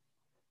Night.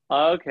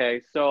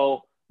 Okay,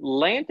 so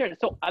Lantern.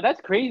 So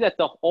that's crazy that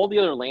all the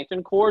other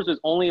Lantern Corps is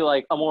only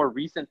like a more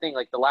recent thing,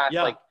 like the last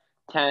like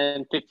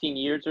 10, 15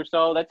 years or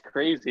so. That's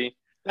crazy.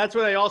 That's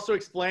where they also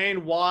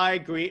explain why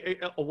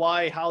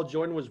Hal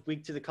Jordan was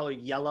weak to the color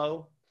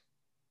yellow.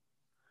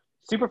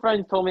 Super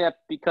Friends told me that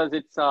because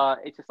it's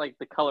just like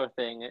the color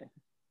thing.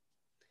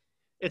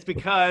 It's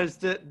because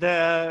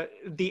the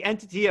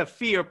entity of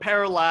fear,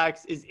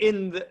 Parallax, is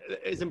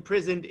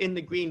imprisoned in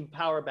the green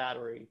power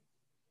battery.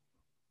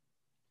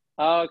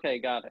 Okay,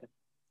 got it.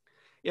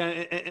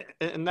 Yeah,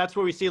 and that's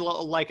where we see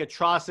like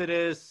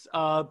Atrocitus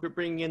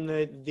bringing in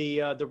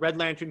the Red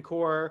Lantern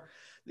Corps.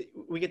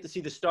 We get to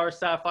see the Star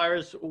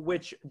Sapphires,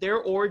 which their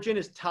origin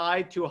is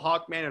tied to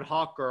Hawkman and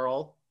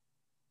Hawkgirl.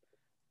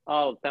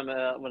 Oh,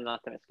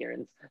 not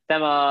Themyscirians.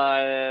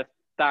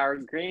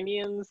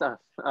 Thargranians?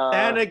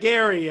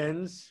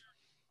 Thanagarians.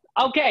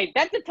 Okay,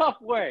 that's a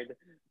tough word.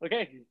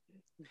 Okay.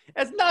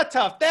 It's not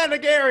tough.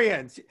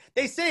 Thanagarians.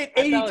 They say it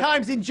 80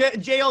 times in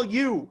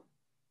JLU.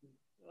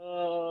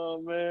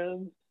 Oh,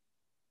 man.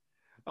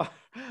 All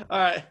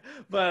right.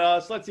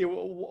 But so let's see.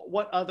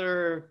 What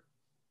other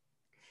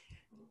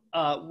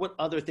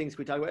things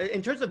can we talk about?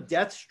 In terms of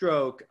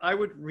Deathstroke, I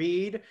would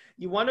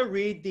you want to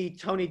read the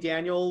Tony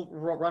Daniel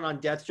run on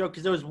Deathstroke,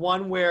 because there was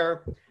one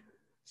where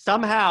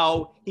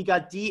somehow he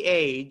got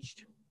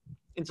de-aged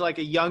into like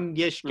a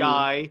youngish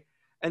guy,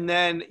 and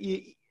then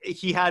he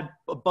had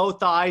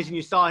both eyes, and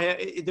you saw him.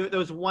 There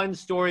was one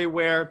story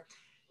where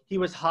he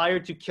was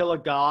hired to kill a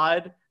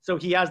god, so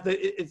he has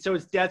so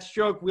it's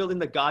Deathstroke wielding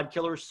the God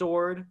Killer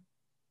sword.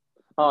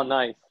 Oh,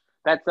 nice.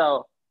 That's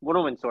a Wonder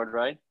Woman sword,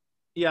 right?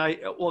 Yeah,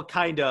 well,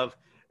 kind of.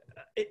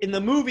 In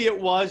the movie it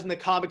was, in the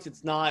comics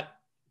it's not.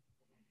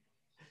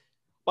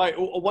 But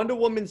a Wonder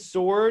Woman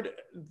sword,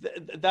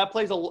 that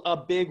plays a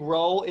big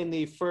role in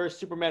the first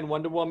Superman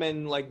Wonder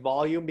Woman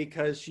volume,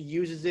 because she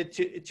uses it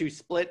to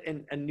split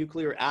a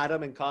nuclear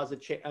atom and cause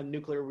a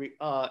nuclear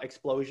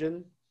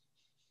explosion.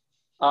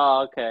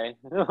 Oh, okay.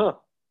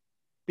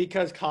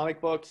 Because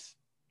comic books.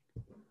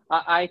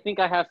 I think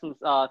I have some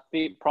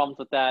problems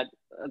with that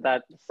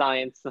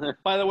science.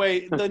 By the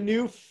way, the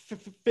new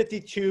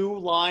 52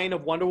 line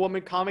of Wonder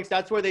Woman comics,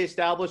 that's where they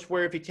establish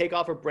where if you take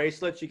off her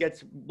bracelet, she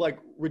gets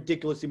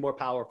ridiculously more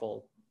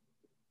powerful.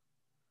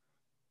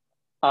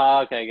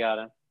 Okay, got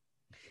it.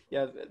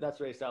 Yeah, that's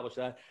where they established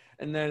that.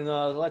 And then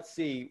let's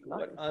see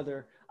what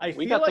other.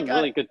 We got some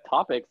really good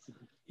topics.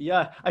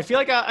 Yeah, I feel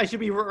like I should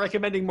be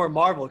recommending more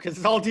Marvel because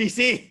it's all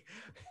DC.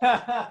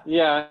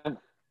 Yeah.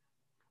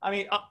 I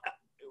mean,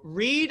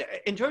 read,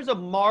 in terms of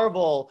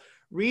Marvel,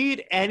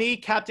 read any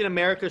Captain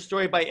America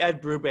story by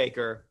Ed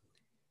Brubaker.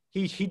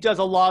 He does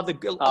a lot of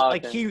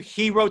the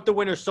he wrote the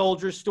Winter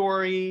Soldier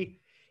story.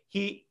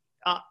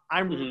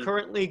 I'm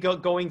currently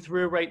going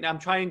through right now. I'm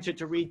trying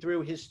to read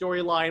through his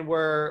storyline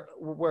where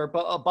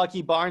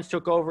Bucky Barnes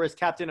took over as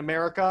Captain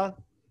America.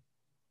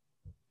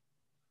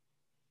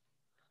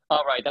 Oh,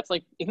 right. That's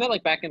like, isn't that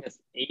like back in the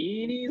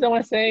 80s, I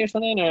want to say, or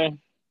something? Or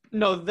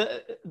No,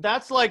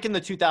 that's like in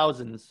the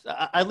 2000s,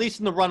 at least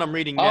in the run I'm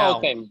reading oh, now.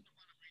 okay.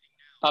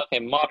 Okay,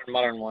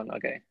 modern one.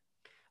 Okay.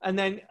 And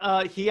then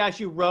he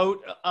actually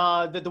wrote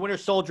that the Winter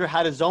Soldier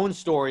had his own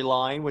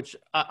storyline, which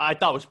I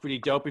thought was pretty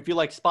dope. If you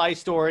like spy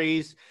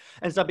stories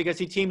and stuff, because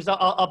he teams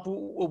up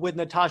with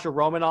Natasha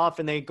Romanoff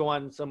and they go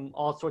on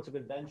all sorts of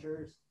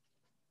adventures.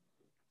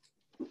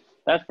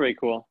 That's pretty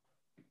cool.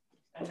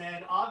 And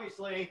then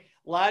obviously,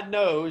 Lad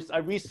knows I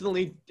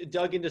recently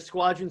dug into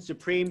Squadron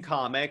Supreme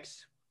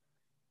comics.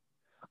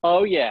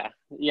 Oh yeah,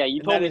 yeah.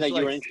 You told me that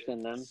you were interested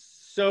in them.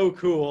 So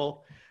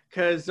cool.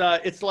 Because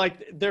it's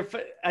like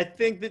I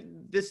think that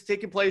this is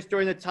taking place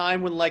during the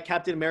time when like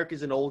Captain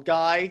America's an old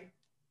guy,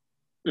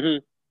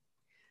 and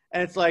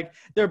it's like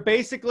they're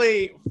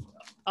basically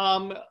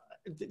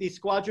these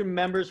squadron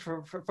members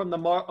from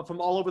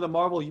all over the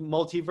Marvel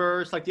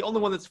multiverse. Like the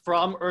only one that's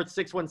from Earth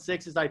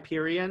 616 is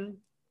Hyperion.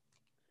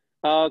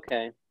 Oh,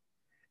 okay.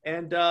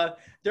 And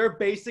they're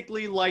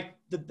basically like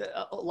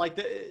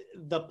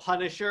the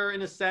Punisher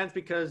in a sense,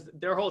 because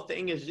their whole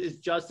thing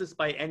is justice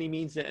by any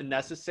means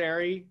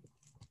necessary.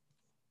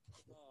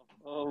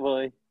 Oh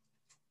boy.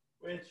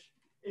 Which,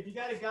 if you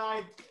got a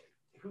guy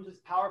who's as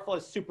powerful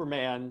as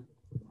Superman,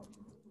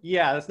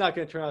 yeah, that's not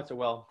going to turn out so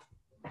well.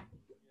 Yeah.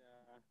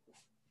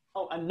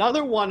 Oh,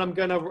 another one I'm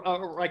going to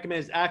recommend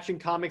is Action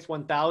Comics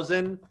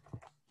 1000.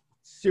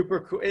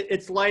 Super cool.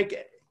 It's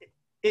like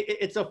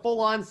it's a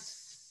full-on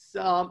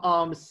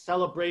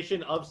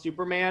celebration of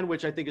Superman,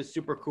 which I think is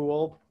super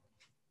cool.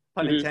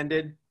 Pun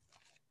intended.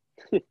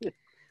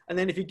 And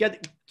then if you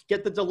get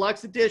the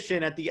deluxe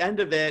edition, at the end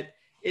of it,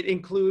 it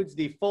includes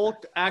the full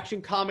Action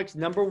Comics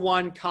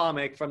 #1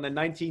 comic from the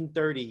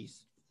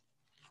 1930s.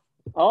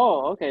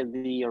 Oh, okay.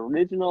 The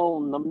original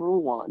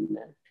 #1.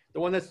 The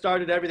one that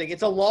started everything.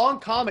 It's a long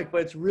comic, but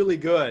it's really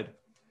good.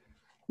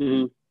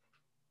 All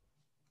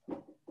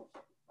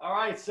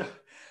right, so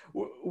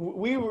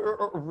we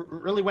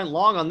really went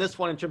long on this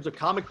one in terms of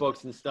comic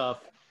books and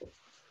stuff.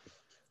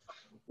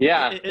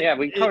 Yeah,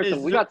 we covered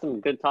some. We got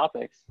some good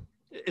topics.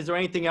 Is there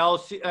anything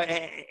else?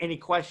 Any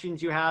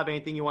questions you have?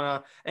 Anything you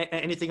want to?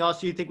 Anything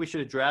else you think we should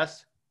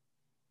address?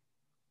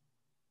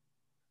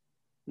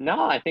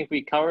 No, I think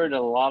we covered a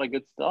lot of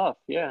good stuff.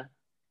 Yeah.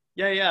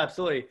 Yeah,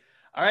 absolutely.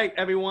 All right,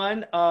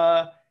 everyone.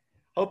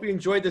 Hope you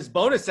enjoyed this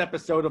bonus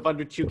episode of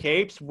Under Two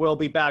Capes. We'll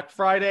be back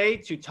Friday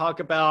to talk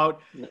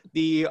about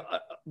the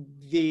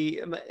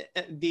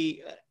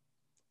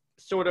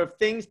sort of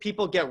things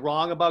people get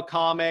wrong about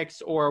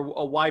comics, or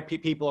why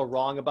people are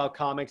wrong about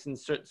comics in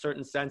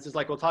certain senses.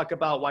 Like we'll talk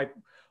about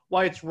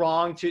why it's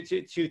wrong to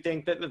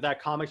think that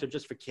comics are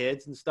just for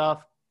kids and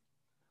stuff.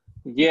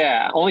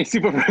 Yeah, only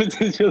Superman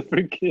is just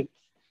for kids.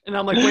 And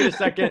I'm like, wait a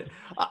second.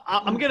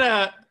 I'm going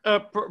to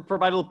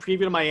provide a little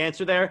preview of my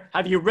answer there.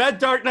 Have you read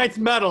Dark Knight's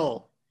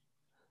Metal?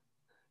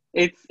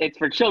 It's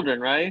for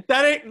children, right?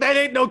 That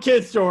ain't no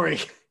kid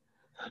story.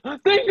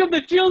 Think of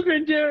the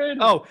children, Jared.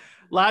 Oh,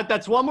 lad,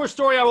 that's one more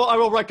story I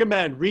will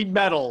recommend. Read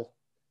Metal.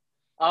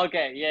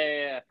 Okay,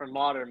 yeah. For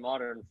modern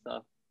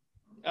stuff.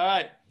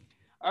 All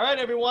right,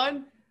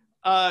 everyone.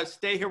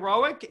 Stay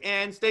heroic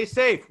and stay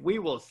safe. We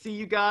will see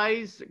you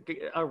guys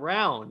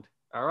around.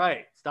 All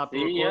right, stop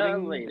the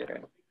recording. See you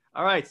later.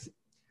 All right,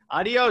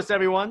 adios,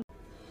 everyone.